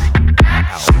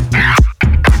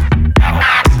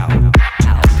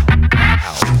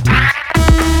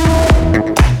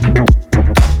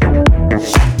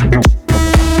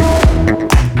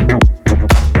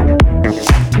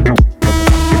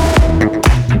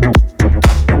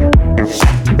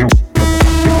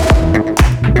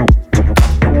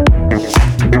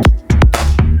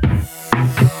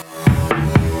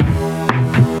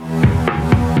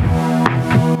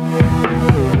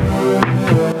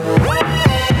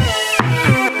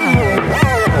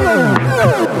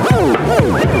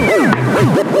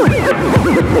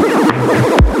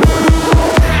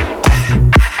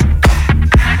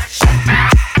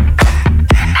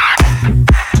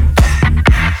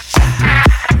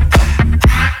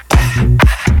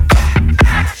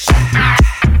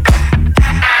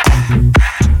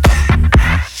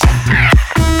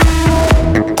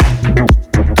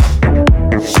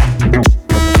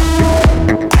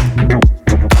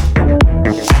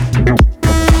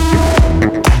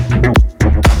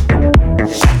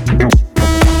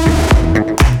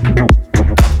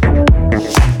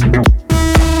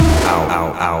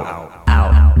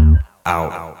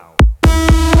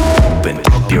 Open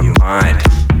up your mind,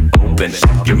 open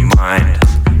up your mind,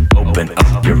 open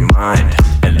up your mind,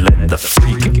 and let the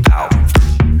freak out.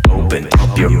 Open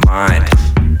up your mind,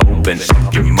 open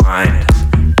up your mind,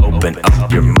 open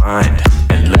up your mind,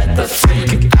 and let the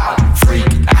freak out,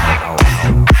 freak out.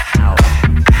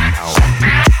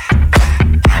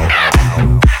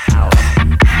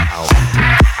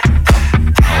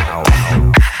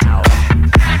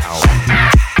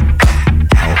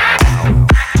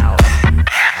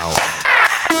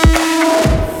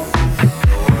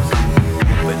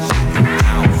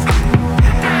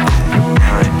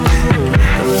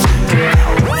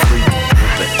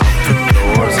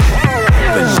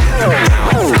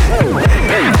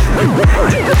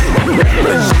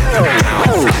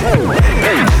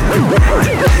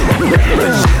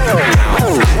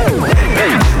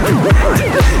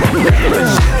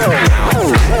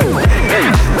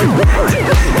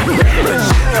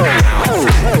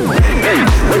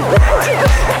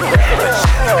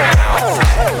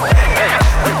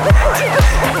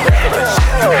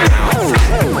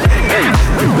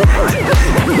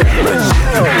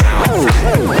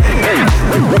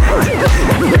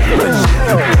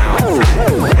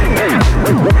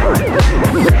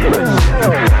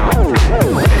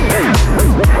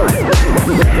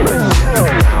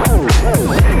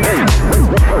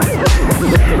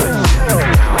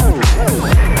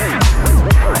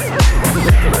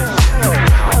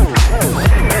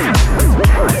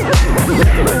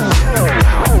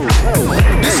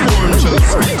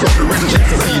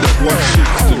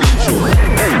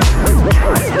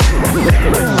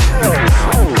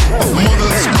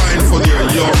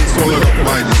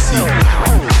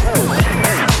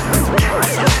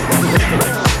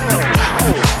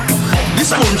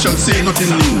 shall say nothing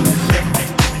new.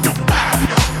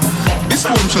 This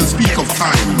poem shall speak of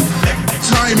time,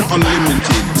 time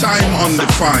unlimited, time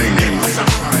undefined.